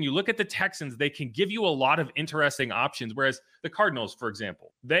do think when you look at the Texans, they can give you a lot of interesting options. Whereas the Cardinals, for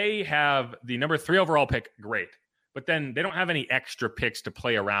example, they have the number 3 overall pick. Great. But then they don't have any extra picks to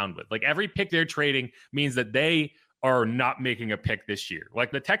play around with. Like every pick they're trading means that they are not making a pick this year.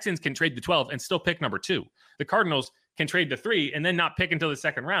 Like the Texans can trade the 12 and still pick number 2. The Cardinals can trade the 3 and then not pick until the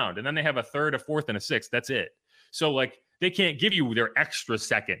second round. And then they have a 3rd, a 4th, and a 6th. That's it. So like they can't give you their extra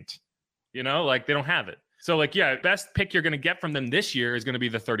second, like they don't have it. So like, yeah, best pick you're going to get from them this year is going to be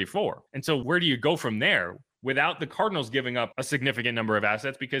the 34. And so where do you go from there without the Cardinals giving up a significant number of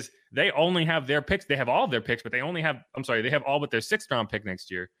assets, because they only have their picks. They have all of their picks, but they have all but their 6th round pick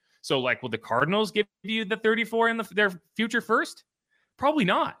next year. So like, will the Cardinals give you the 34 and their future first? Probably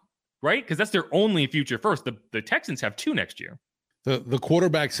not, right? Because that's their only future first. The Texans have 2 next year. The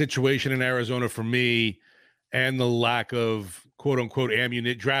quarterback situation in Arizona for me, and the lack of quote unquote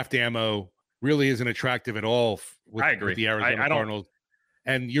draft ammo really isn't attractive at all with, I agree. With the Arizona Cardinals.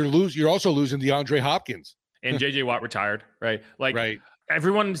 And you're also losing DeAndre Hopkins. And JJ Watt retired, right? Like right.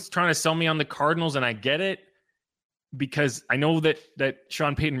 Everyone's trying to sell me on the Cardinals, and I get it, because I know that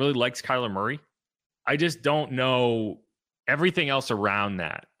Sean Payton really likes Kyler Murray. I just don't know everything else around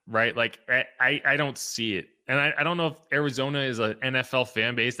that, right? Like I don't see it. And I don't know if Arizona is an NFL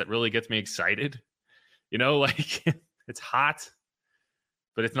fan base that really gets me excited. Like it's hot,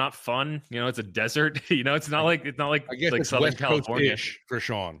 but it's not fun. It's a desert. It's not like I guess like it's Southern West California for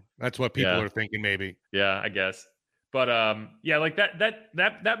Sean. That's what people are thinking, maybe. Yeah, I guess. But yeah, like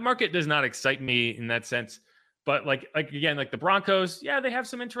that market does not excite me in that sense. But like again, like the Broncos, yeah, they have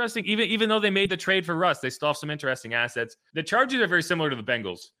some interesting. Even though they made the trade for Russ, they still have some interesting assets. The Chargers are very similar to the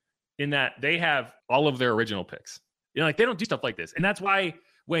Bengals in that they have all of their original picks. Like they don't do stuff like this, and that's why.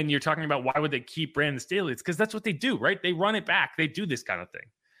 When you're talking about why would they keep Brandon Staley, it's because that's what they do, right? They run it back. They do this kind of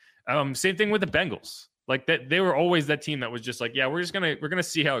thing. Same thing with the Bengals. Like that, they were always that team that was just like, yeah, we're gonna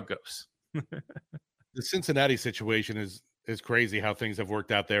see how it goes. The Cincinnati situation is crazy how things have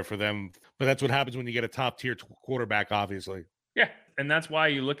worked out there for them, but that's what happens when you get a top tier quarterback, obviously. Yeah, and that's why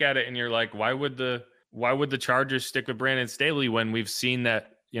you look at it and you're like, why would the Chargers stick with Brandon Staley when we've seen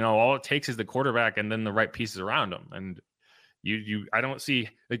that all it takes is the quarterback and then the right pieces around him. And I don't see,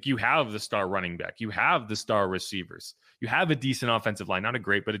 like, you have the star running back, you have the star receivers, you have a decent offensive line, not a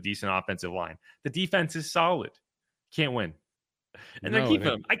great, but a decent offensive line. The defense is solid. Can't win. And they're keeping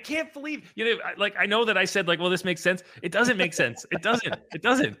them. I can't believe, I know that I said well, this makes sense. It doesn't make sense. It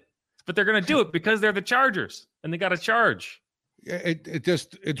doesn't. But they're going to do it because they're the Chargers and they got to charge.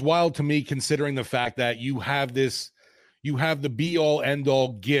 It's wild to me, considering the fact that you have the be all end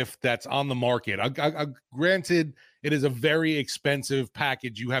all gift that's on the market. Granted, it is a very expensive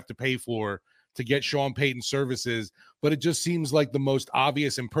package you have to pay for to get Sean Payton services, but it just seems like the most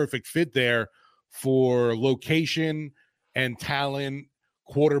obvious and perfect fit there for location and talent,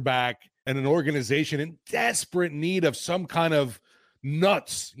 quarterback, and an organization in desperate need of some kind of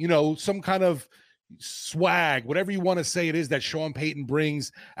nuts, some kind of swag, whatever you want to say it is that Sean Payton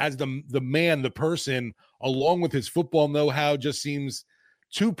brings as the man, the person, along with his football know-how, just seems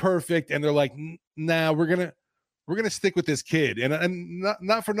too perfect. And they're like, nah, we're gonna stick with this kid. And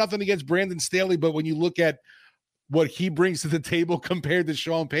not for nothing against Brandon Staley, but when you look at what he brings to the table compared to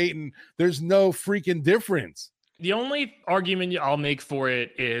Sean Payton, there's no freaking difference. The only argument I'll make for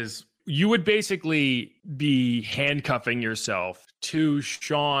it is you would basically be handcuffing yourself to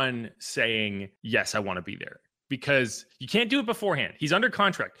Sean saying, yes, I want to be there. because you can't do it beforehand. He's under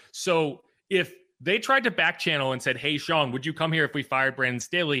contract. So if they tried to back channel and said, hey, Sean, would you come here if we fired Brandon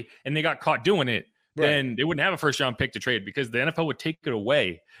Staley? And they got caught doing it, then they wouldn't have a first round pick to trade because the NFL would take it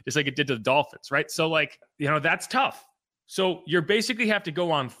away, just like it did to the Dolphins, right? So like, that's tough. So you basically have to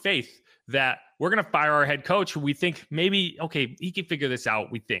go on faith that we're going to fire our head coach who we think maybe, okay, he can figure this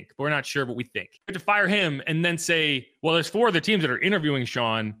out, we think. But we're not sure, but we think. We have to fire him and then say, well, there's 4 other teams that are interviewing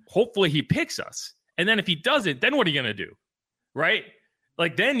Sean. Hopefully he picks us. And then if he doesn't, then what are you going to do, right?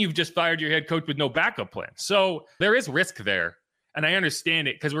 Like, then you've just fired your head coach with no backup plan. So there is risk there. And I understand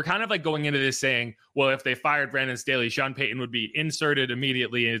it because we're kind of like going into this saying, well, if they fired Brandon Staley, Sean Payton would be inserted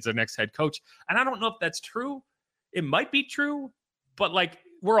immediately as their next head coach. And I don't know if that's true. It might be true, but like,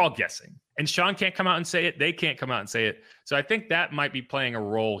 we're all guessing. And Sean can't come out and say it. They can't come out and say it. So I think that might be playing a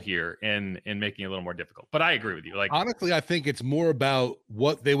role here in making it a little more difficult. But I agree with you. Like, honestly, I think it's more about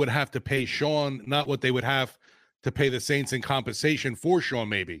what they would have to pay Sean, not what they would have to pay the Saints in compensation for Sean,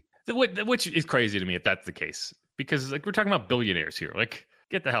 maybe. Which is crazy to me if that's the case, because like we're talking about billionaires here. Like,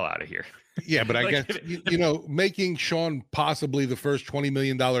 get the hell out of here. Yeah, but I guess making Sean possibly the first $20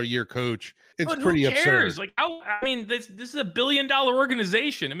 million a year coach, it's pretty absurd. Like, this is $1 billion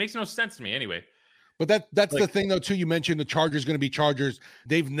organization. It makes no sense to me anyway. But that's like, the thing though too. You mentioned the Chargers going to be Chargers.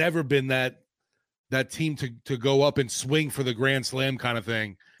 They've never been that team to go up and swing for the grand slam kind of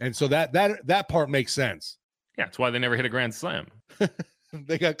thing, and so that part makes sense. Yeah, that's why they never hit a grand slam.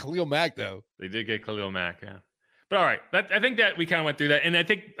 They got Khalil Mack though. They did get Khalil Mack, yeah. But all right, I think that we kind of went through that, and I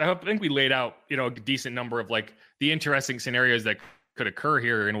think we laid out a decent number of like the interesting scenarios that could occur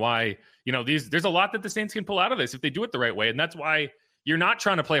here, and why there's a lot that the Saints can pull out of this if they do it the right way, and that's why you're not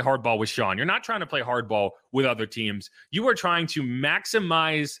trying to play hardball with Sean. You're not trying to play hardball with other teams. You are trying to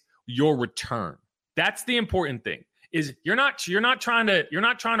maximize your return. That's the important thing. Is you're not trying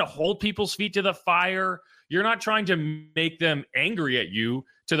to hold people's feet to the fire. You're not trying to make them angry at you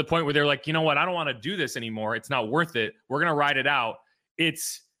to the point where they're like, you know what, I don't want to do this anymore. It's not worth it. We're going to ride it out.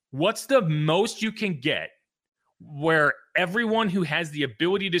 It's what's the most you can get where everyone who has the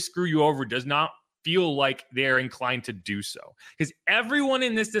ability to screw you over does not feel like they're inclined to do so. Because everyone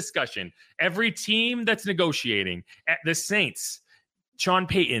in this discussion, every team that's negotiating, the Saints, Sean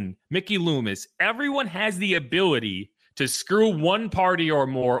Payton, Mickey Loomis, everyone has the ability to screw one party or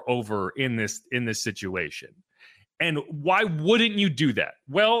more over in this situation. And why wouldn't you do that?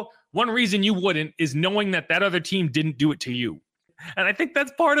 Well, one reason you wouldn't is knowing that other team didn't do it to you. And I think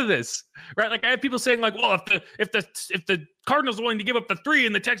that's part of this, right? Like I have people saying like, well, if the Cardinals are willing to give up the 3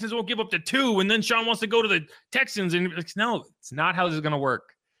 and the Texans won't give up the 2, and then Sean wants to go to the Texans, and like, no, it's not how this is going to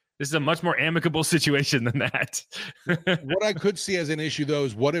work. This is a much more amicable situation than that. What I could see as an issue though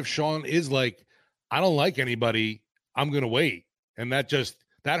is what if Sean is like, I don't like anybody, I'm going to wait. And that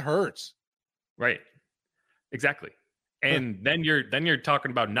hurts. Right. Exactly. And then you're talking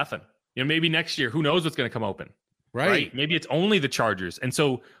about nothing. Maybe next year, who knows what's going to come open. Right. Maybe it's only the Chargers. And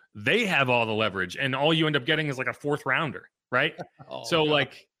so they have all the leverage, and all you end up getting is like a 4th rounder. Right.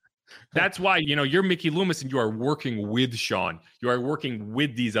 Like, that's why, you're Mickey Loomis and you are working with Sean. You are working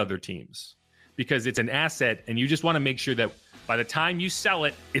with these other teams because it's an asset, and you just want to make sure that by the time you sell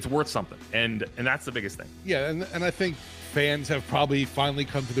it, it's worth something. And that's the biggest thing. Yeah. And I think fans have probably finally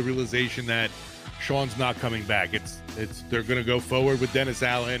come to the realization that Sean's not coming back. They're going to go forward with Dennis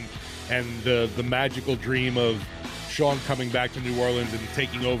Allen, and the magical dream of Sean coming back to New Orleans and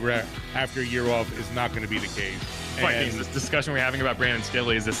taking over after a year off is not going to be the case. And this discussion we're having about Brandon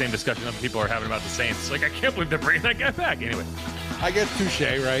Staley is the same discussion other people are having about the Saints. Like, I can't believe they're bringing that guy back. Anyway, I guess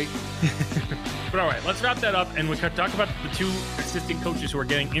touche, right? But all right, let's wrap that up, and we could talk about the 2 assistant coaches who are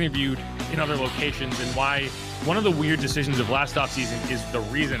getting interviewed in other locations and why one of the weird decisions of last offseason is the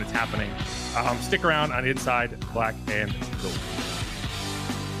reason it's happening. Stick around on Inside Black and Gold.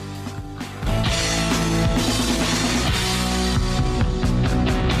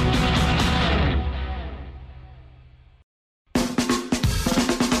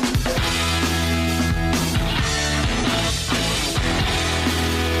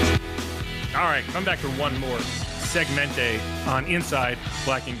 All right, come back to one more segmente on Inside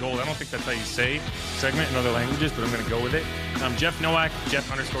Black and Gold. I don't think that's how you say segment in other languages, but I'm going to go with it. I'm Jeff Nowak,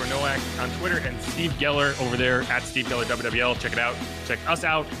 Jeff_Nowak on Twitter, and Steve Geller over there at Steve Geller WWL. Check it out. Check us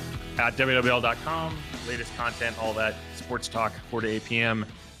out at WWL.com. Latest content, all that sports talk, 4 to 8 p.m.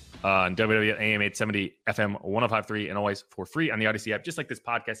 On WWL AM 870 FM 105.3, and always for free on the Odyssey app. Just like this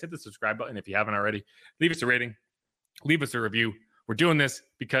podcast, hit the subscribe button if you haven't already. Leave us a rating. Leave us a review. We're doing this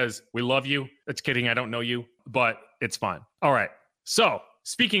because we love you. That's kidding. I don't know you, but it's fine. All right. So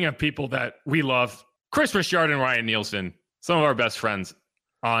speaking of people that we love, Chris Richard and Ryan Nielsen, some of our best friends.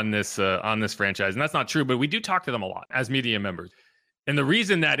 on this franchise. And that's not true, but we do talk to them a lot as media members. And the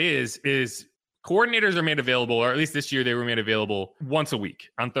reason that is coordinators are made available, or at least this year they were made available once a week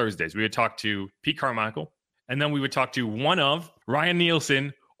on Thursdays. We would talk to Pete Carmichael, and then we would talk to one of Ryan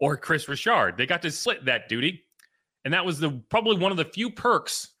Nielsen or Chris Richard. They got to split that duty. And that was probably one of the few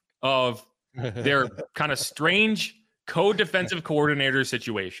perks of their kind of strange co-defensive coordinator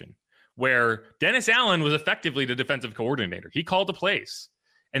situation, where Dennis Allen was effectively the defensive coordinator. He called the plays.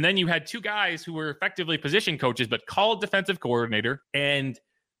 And then you had two guys who were effectively position coaches, but called defensive coordinator. And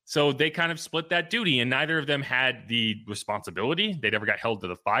so they kind of split that duty, and neither of them had the responsibility. They never got held to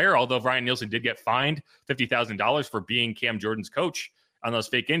the fire, although Ryan Nielsen did get fined $50,000 for being Cam Jordan's coach on those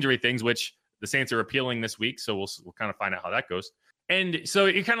fake injury things, which the Saints are appealing this week. So we'll kind of find out how that goes. And so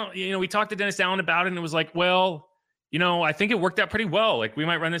it kind of, we talked to Dennis Allen about it, and it was like, well, I think it worked out pretty well. Like, we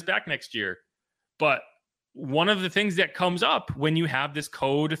might run this back next year. But one of the things that comes up when you have this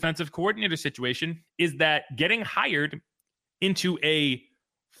co-defensive coordinator situation is that getting hired into a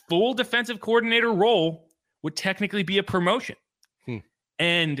full defensive coordinator role would technically be a promotion.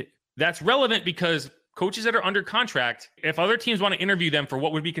 And that's relevant because coaches that are under contract, if other teams want to interview them for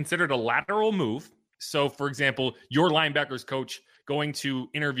what would be considered a lateral move, so for example, your linebackers coach going to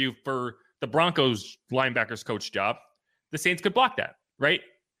interview for the Broncos linebackers coach job, the Saints could block that, right?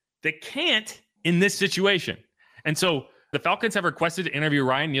 They can't in this situation. And so the Falcons have requested to interview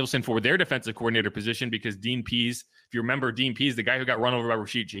Ryan Nielsen for their defensive coordinator position because Dean Pease, if you remember, Dean Pease, the guy who got run over by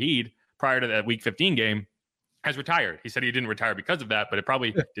Rashid Shaheed prior to that Week 15 game, has retired. He said he didn't retire because of that, but it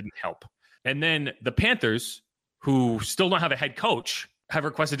probably didn't help. And then the Panthers, who still don't have a head coach, have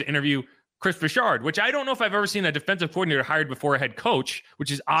requested to interview Chris Richard, which I don't know if I've ever seen a defensive coordinator hired before a head coach,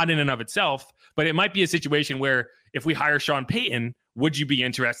 which is odd in and of itself. But it might be a situation where if we hire Sean Payton, would you be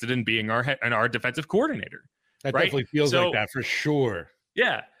interested in being our defensive coordinator? That right? definitely feels like that for sure.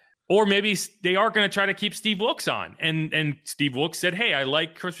 Yeah. Or maybe they are going to try to keep Steve Wilkes on. And Steve Wilkes said, hey, I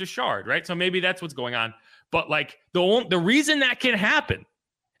like Chris Richard, right? So maybe that's what's going on. But like the reason that can happen,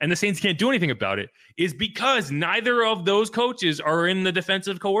 and the Saints can't do anything about it, is because neither of those coaches are in the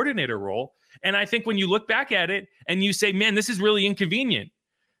defensive coordinator role. And I think when you look back at it and you say, man, this is really inconvenient,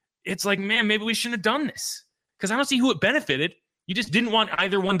 it's like, man, maybe we shouldn't have done this. Because I don't see who it benefited. You just didn't want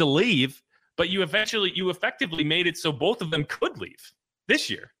either one to leave, but you effectively made it so both of them could leave this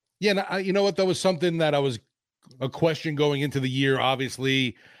year. Yeah, and you know what? That was something that was a question going into the year.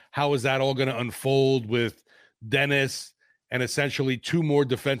 Obviously, how is that all going to unfold with Dennis and essentially two more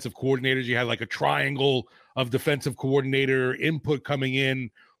defensive coordinators? You had like a triangle of defensive coordinator input coming in.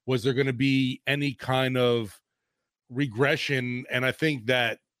 Was there going to be any kind of regression? And I think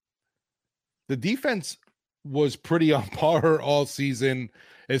that the defense was pretty on par all season,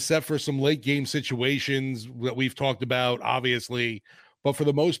 except for some late game situations that we've talked about, obviously. But for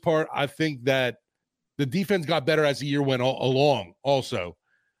the most part, I think that the defense got better as the year went along also.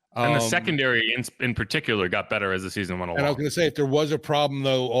 And the secondary in particular got better as the season went along. And I was going to say, if there was a problem,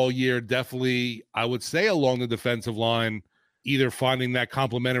 though, all year, definitely, I would say along the defensive line, either finding that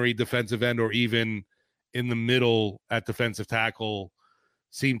complementary defensive end or even in the middle at defensive tackle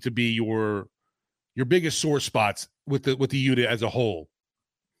seemed to be your biggest sore spots with the unit as a whole.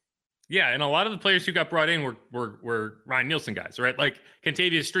 Yeah, and a lot of the players who got brought in were Ryan Nielsen guys, right? Like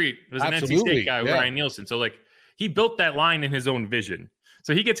Kentavious Street was an NC State guy, yeah. Ryan Nielsen. So like he built that line in his own vision.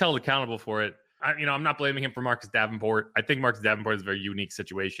 So he gets held accountable for it. I'm not blaming him for Marcus Davenport. I think Marcus Davenport is a very unique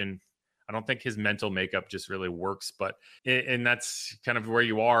situation. I don't think his mental makeup just really works, and that's kind of where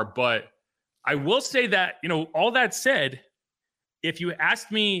you are. But I will say that, all that said, if you asked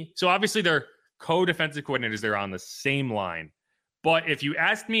me, so obviously they're co-defensive coordinators, they're on the same line. But if you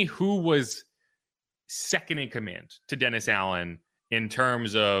asked me who was second in command to Dennis Allen in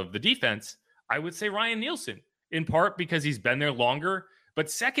terms of the defense, I would say Ryan Nielsen, in part because he's been there longer,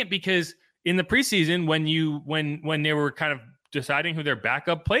 but second because in the preseason when they were kind of deciding who their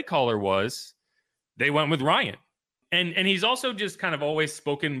backup play caller was, they went with Ryan. And he's also just kind of always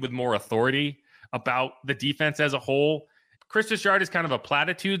spoken with more authority about the defense as a whole. Chris Richard is kind of a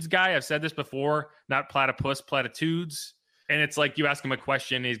platitudes guy. I've said this before, not platypus, platitudes. And it's like you ask him a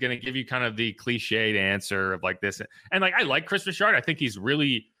question, he's going to give you kind of the cliched answer of like this. And like I like Chris Richard. I think he's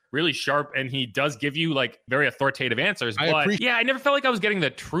really, really sharp, and he does give you like very authoritative answers. But I never felt like I was getting the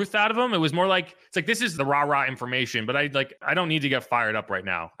truth out of him. It was more like it's like this is the rah-rah information, but I don't need to get fired up right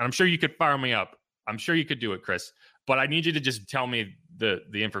now. And I'm sure you could fire me up. I'm sure you could do it, Chris. But I need you to just tell me the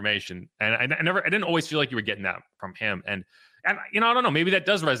information. And I didn't always feel like you were getting that from him. And I don't know. Maybe that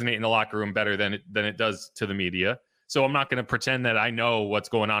does resonate in the locker room better than it does to the media. So I'm not going to pretend that I know what's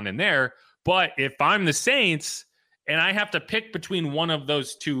going on in there. But if I'm the Saints and I have to pick between one of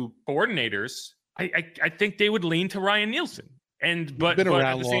those two coordinators, I think they would lean to Ryan Nielsen. But at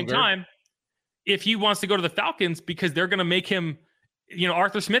the same time, if he wants to go to the Falcons because they're going to make him,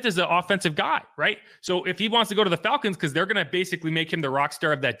 Arthur Smith is an offensive guy, right? So if he wants to go to the Falcons because they're going to basically make him the rock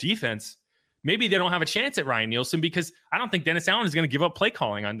star of that defense, maybe they don't have a chance at Ryan Nielsen because I don't think Dennis Allen is going to give up play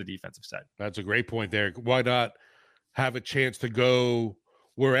calling on the defensive side. That's a great point there. Why not have a chance to go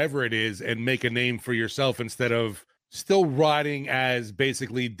wherever it is and make a name for yourself instead of still riding as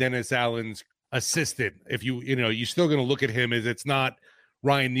basically Dennis Allen's assistant? If you're still going to look at him as it's not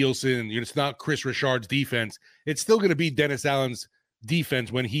Ryan Nielsen, it's not Chris Richard's defense. It's still going to be Dennis Allen's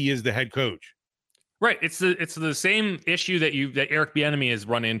defense when he is the head coach. Right. It's the same issue that Eric Bieniemy has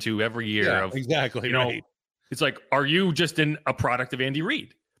run into every year. Yeah, exactly. Right. It's like, are you just a product of Andy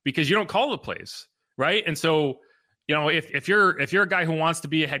Reid because you don't call the plays, right? And so, if you're a guy who wants to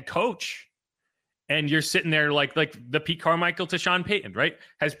be a head coach and you're sitting there like the Pete Carmichael to Sean Payton, right?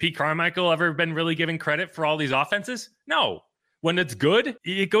 Has Pete Carmichael ever been really given credit for all these offenses? No. When it's good,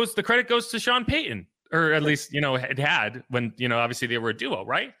 the credit goes to Sean Payton, or at least, it had when, obviously they were a duo,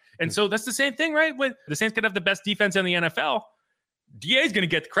 right? And so that's the same thing, right? When the Saints could have the best defense in the NFL, DA is going to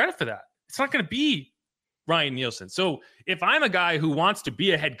get the credit for that. It's not going to be Ryan Nielsen. So if I'm a guy who wants to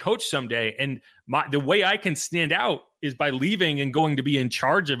be a head coach someday, and the way I can stand out is by leaving and going to be in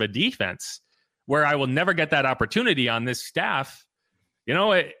charge of a defense where I will never get that opportunity on this staff,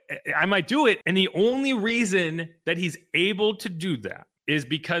 I might do it. And the only reason that he's able to do that is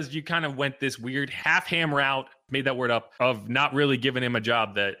because you kind of went this weird half-ham route, made that word up, of not really giving him a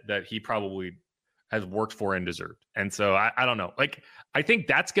job that he probably has worked for and deserved. And so I don't know. I think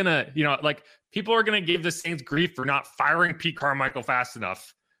that's going to, people are going to give the Saints grief for not firing Pete Carmichael fast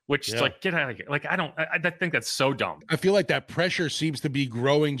enough, which is get out of here. I think that's so dumb. I feel like that pressure seems to be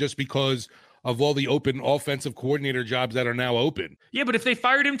growing just because of all the open offensive coordinator jobs that are now open. Yeah, but if they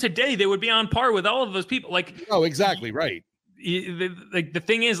fired him today, they would be on par with all of those people. Oh, exactly. Right. The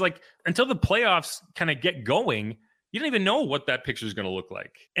thing is, until the playoffs kind of get going, you don't even know what that picture is going to look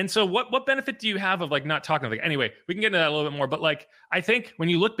like. And so what benefit do you have of not talking? Anyway, we can get into that a little bit more, but I think when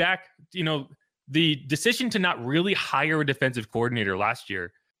you look back, the decision to not really hire a defensive coordinator last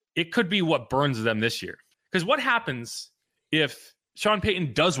year, it could be what burns them this year. Because what happens if Sean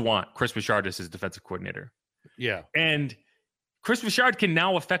Payton does want Chris Richard as his defensive coordinator? Yeah. And Chris Richard can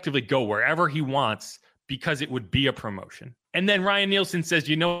now effectively go wherever he wants because it would be a promotion. And then Ryan Nielsen says,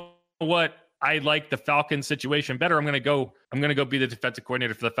 you know what? I like the Falcons situation better. I'm going to go be the defensive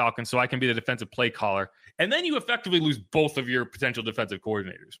coordinator for the Falcons so I can be the defensive play caller. And then you effectively lose both of your potential defensive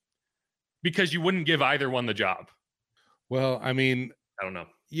coordinators because you wouldn't give either one the job. Well, I mean, I don't know.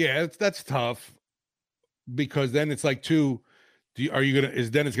 Yeah, that's tough because then it's is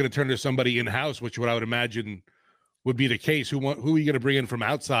Dennis going to turn to somebody in-house, which what I would imagine would be the case? Who are you going to bring in from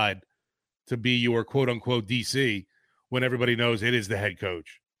outside to be your quote-unquote DC when everybody knows it is the head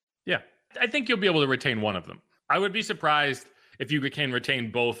coach? Yeah, I think you'll be able to retain one of them. I would be surprised if you can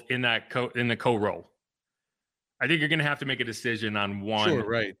retain both in the co-role. I think you're going to have to make a decision on one. Sure,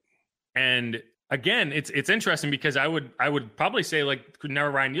 right. And again, it's interesting because I would probably say now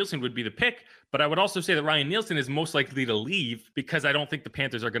Ryan Nielsen would be the pick, but I would also say that Ryan Nielsen is most likely to leave because I don't think the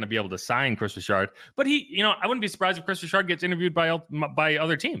Panthers are going to be able to sign Chris Richard. But I wouldn't be surprised if Chris Richard gets interviewed by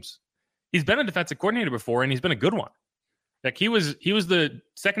other teams. He's been a defensive coordinator before, and he's been a good one. He was the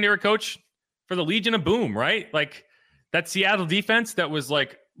secondary coach for the Legion of Boom, right? That Seattle defense that was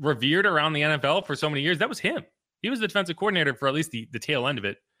revered around the NFL for so many years. That was him. He was the defensive coordinator for at least the tail end of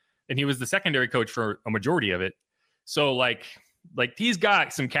it. And he was the secondary coach for a majority of it. So he's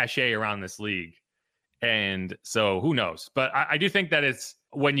got some cachet around this league. And so who knows? But I do think that it's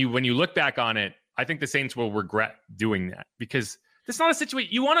when you look back on it, I think the Saints will regret doing that because it's not a situation.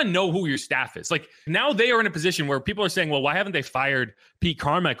 You want to know who your staff is. Now they are in a position where people are saying, well, why haven't they fired Pete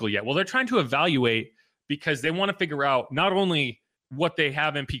Carmichael yet? Well, they're trying to evaluate because they want to figure out not only what they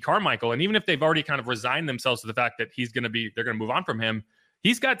have in Pete Carmichael, and even if they've already kind of resigned themselves to the fact that they're going to move on from him,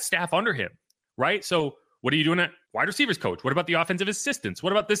 he's got staff under him, right? So what are you doing at wide receivers coach? What about the offensive assistants?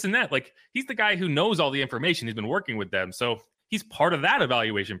 What about this and that? He's the guy who knows all the information. He's been working with them. So he's part of that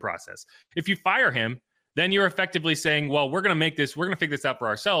evaluation process. If you fire him, then you're effectively saying, well, we're going to figure this out for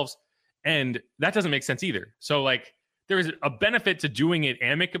ourselves. And that doesn't make sense either. So there's a benefit to doing it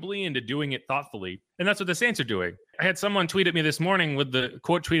amicably and to doing it thoughtfully. And that's what the Saints are doing. I had someone tweet at me this morning with the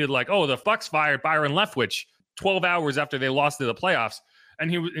quote tweeted the Bucs fired Byron Leftwich 12 hours after they lost to the playoffs. And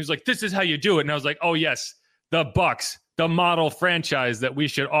he was like, this is how you do it. And I was like, oh, yes, the Bucs, the model franchise that we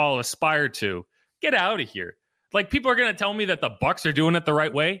should all aspire to. Get out of here. People are going to tell me that the Bucs are doing it the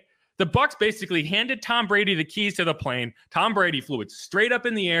right way. The Bucs basically handed Tom Brady the keys to the plane. Tom Brady flew it straight up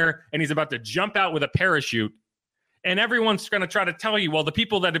in the air, and he's about to jump out with a parachute. And everyone's going to try to tell you, well, the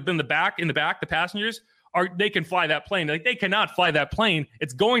people that have been in the back, the passengers, they can fly that plane. Like, they cannot fly that plane.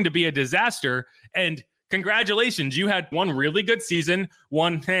 It's going to be a disaster. And congratulations, you had one really good season,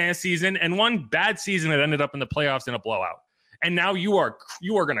 one season, and one bad season that ended up in the playoffs in a blowout. And now you are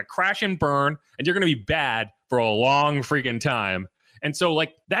going to crash and burn, and you're going to be bad for a long freaking time. And so,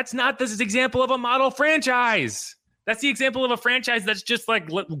 like, this is an example of a model franchise. That's the example of a franchise that's just like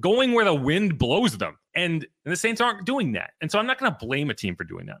going where the wind blows them. And the Saints aren't doing that. And so I'm not going to blame a team for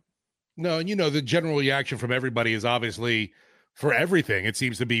doing that. No, and the general reaction from everybody is obviously for everything. It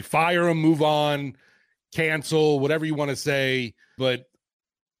seems to be fire them, move on, cancel, whatever you want to say. But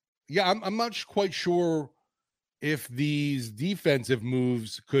yeah, I'm not quite sure if these defensive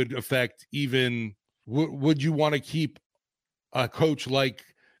moves could affect even, would you want to keep a coach like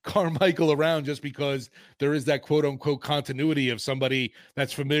Carmichael around just because there is that quote unquote continuity of somebody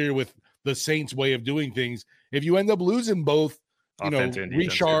that's familiar with the Saints way of doing things. If you end up losing both,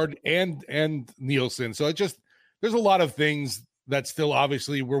 Richard and Nielsen. So there's a lot of things that still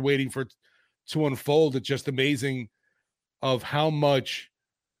obviously we're waiting for to unfold. It's just amazing of how much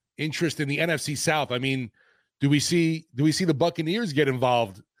interest in the NFC South. I mean, do we see the Buccaneers get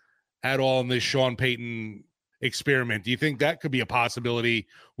involved at all in this Sean Payton experiment? Do you think that could be a possibility?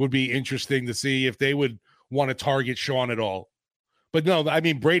 Would be interesting to see if they would want to target Sean at all. But no, I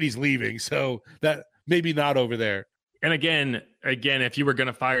mean, Brady's leaving, so that maybe not over there. And again, if you were going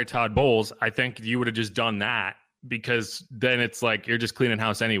to fire Todd Bowles, I think you would have just done that, because then it's like you're just cleaning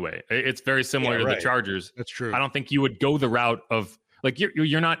house anyway. It's very similar to the Chargers. That's true. I don't think you would go the route of, like,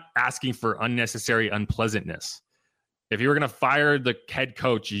 you're not asking for unnecessary unpleasantness. If you were going to fire the head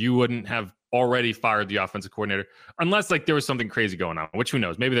coach, you wouldn't have already fired the offensive coordinator, unless like there was something crazy going on, which who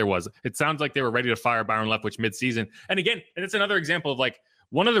knows? Maybe there was. It sounds like they were ready to fire Byron Leftwich midseason. And again, and it's another example of like,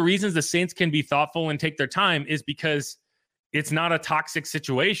 one of the reasons the Saints can be thoughtful and take their time is because it's not a toxic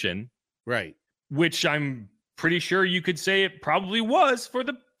situation, right? Which I'm pretty sure you could say it probably was for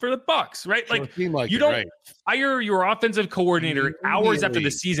the Bucs, right? Like you don't fire your offensive coordinator hours after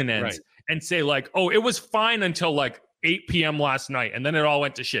the season ends and say like, oh, it was fine until like 8 p.m. last night, and then it all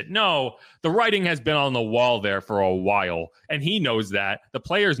went to shit. No, the writing has been on the wall there for a while, and he knows that. The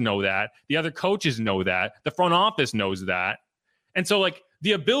players know that. The other coaches know that. The front office knows that. And so, like,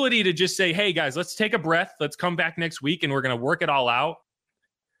 the ability to just say, hey, guys, let's take a breath. Let's come back next week, and we're going to work it all out.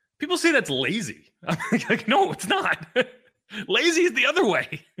 People say that's lazy. I'm like, no, it's not. Lazy is the other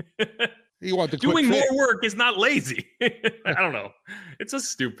way. You want the doing more work is not lazy. I don't know. It's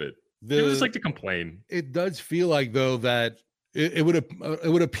just stupid. People just like to complain. It does feel like, though, that it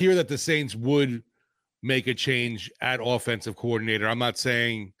would appear that the Saints would make a change at offensive coordinator. I'm not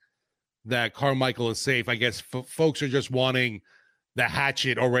saying that Carmichael is safe. I guess folks are just wanting the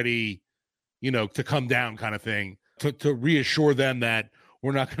hatchet already, to come down, kind of thing, to reassure them that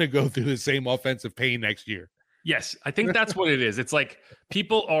we're not going to go through the same offensive pain next year. Yes, I think that's what it is. It's like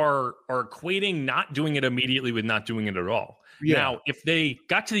people are equating not doing it immediately with not doing it at all. Yeah. Now, if they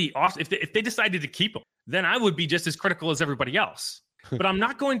got to the off, if they decided to keep him, then I would be just as critical as everybody else. But I'm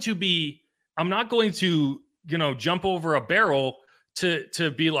not going to jump over a barrel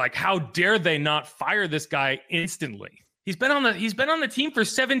to be like, how dare they not fire this guy instantly? He's been on the team for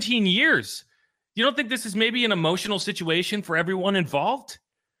 17 years. You don't think this is maybe an emotional situation for everyone involved?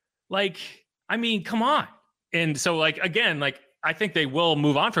 Like, I mean, come on. And so, like, again, like, I think they will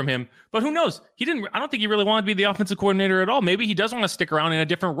move on from him, but who knows? I don't think he really wanted to be the offensive coordinator at all. Maybe he does want to stick around in a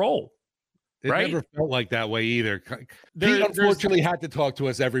different role. It right? never felt like that way either. He unfortunately had to talk to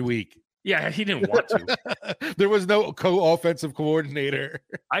us every week. Yeah, he didn't want to. There was no co-offensive coordinator.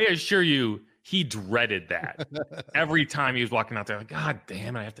 I assure you, he dreaded that. Every time he was walking out there, like, God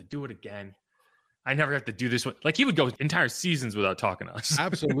damn it, I have to do it again. I never have to do this one. Like, he would go entire seasons without talking to us.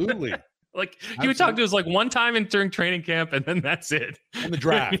 Absolutely. Like, he would talk to us like one time during training camp, and then that's it. And the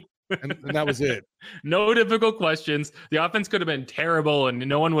draft. and that was it. No difficult questions. The offense could have been terrible, and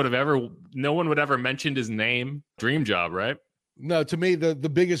no one would have ever mentioned his name. Dream job, right? No, to me, the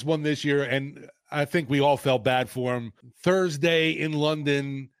biggest one this year, and I think we all felt bad for him. Thursday in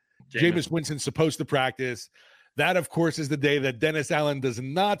London, Jameis Winston's supposed to practice. That, of course, is the day that Dennis Allen does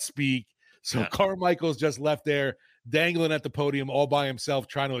not speak. So Carmichael's just left there dangling at the podium all by himself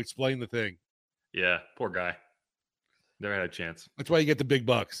trying to explain the thing. Yeah, poor guy. Never had a chance. That's why you get the big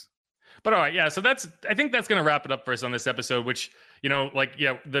bucks. But all right, yeah, so I think that's going to wrap it up for us on this episode, which,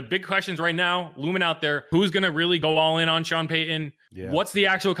 the big questions right now looming out there. Who's going to really go all in on Sean Payton? Yeah. What's the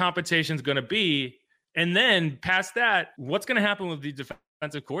actual compensation going to be? And then past that, what's going to happen with the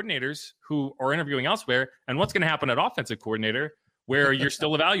offensive coordinators who are interviewing elsewhere, and what's going to happen at offensive coordinator where you're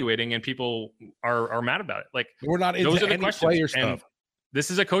still evaluating and people are mad about it. Like, we're not into those are the any questions. player And stuff. this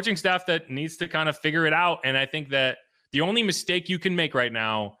is a coaching staff that needs to kind of figure it out. And I think that the only mistake you can make right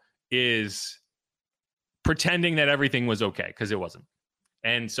now is pretending that everything was okay, because it wasn't.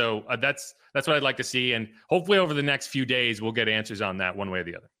 And so that's what I'd like to see. And hopefully over the next few days, we'll get answers on that one way or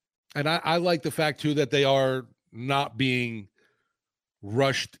the other. And I like the fact, too, that they are not being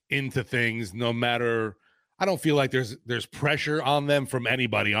rushed into things, no matter. I don't feel like there's pressure on them from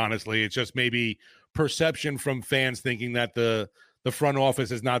anybody, honestly. It's just maybe perception from fans thinking that the front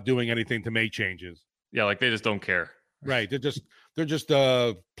office is not doing anything to make changes. Yeah, like they just don't care. Right. They're just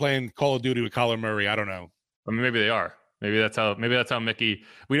playing Call of Duty with Kyler Murray. I don't know. I mean, maybe they are. Maybe that's how Mickey.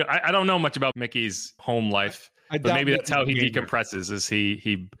 I don't know much about Mickey's home life, but maybe that's how he decompresses. Is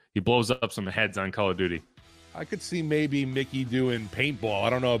he blows up some heads on Call of Duty. I could see maybe Mickey doing paintball.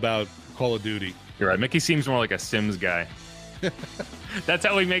 I don't know about Call of Duty. You're right. Mickey seems more like a Sims guy. That's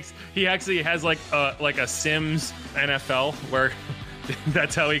how he actually has like a Sims NFL where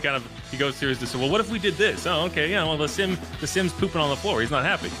that's how he goes through his decision. Well, what if we did this? Oh, okay. Yeah. Well, the Sims pooping on the floor. He's not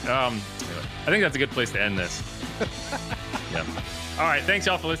happy. I think that's a good place to end this. Yeah. All right. Thanks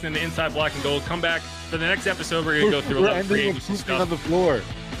y'all for listening to Inside Black and Gold. Come back for the next episode. We're going to go through a lot of free agency stuff. On the floor.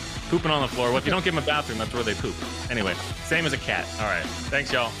 Pooping on the floor. Well, if you don't give them a bathroom, that's where they poop. Anyway, same as a cat. All right.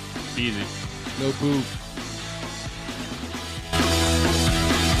 Thanks, y'all. Be easy. No poop.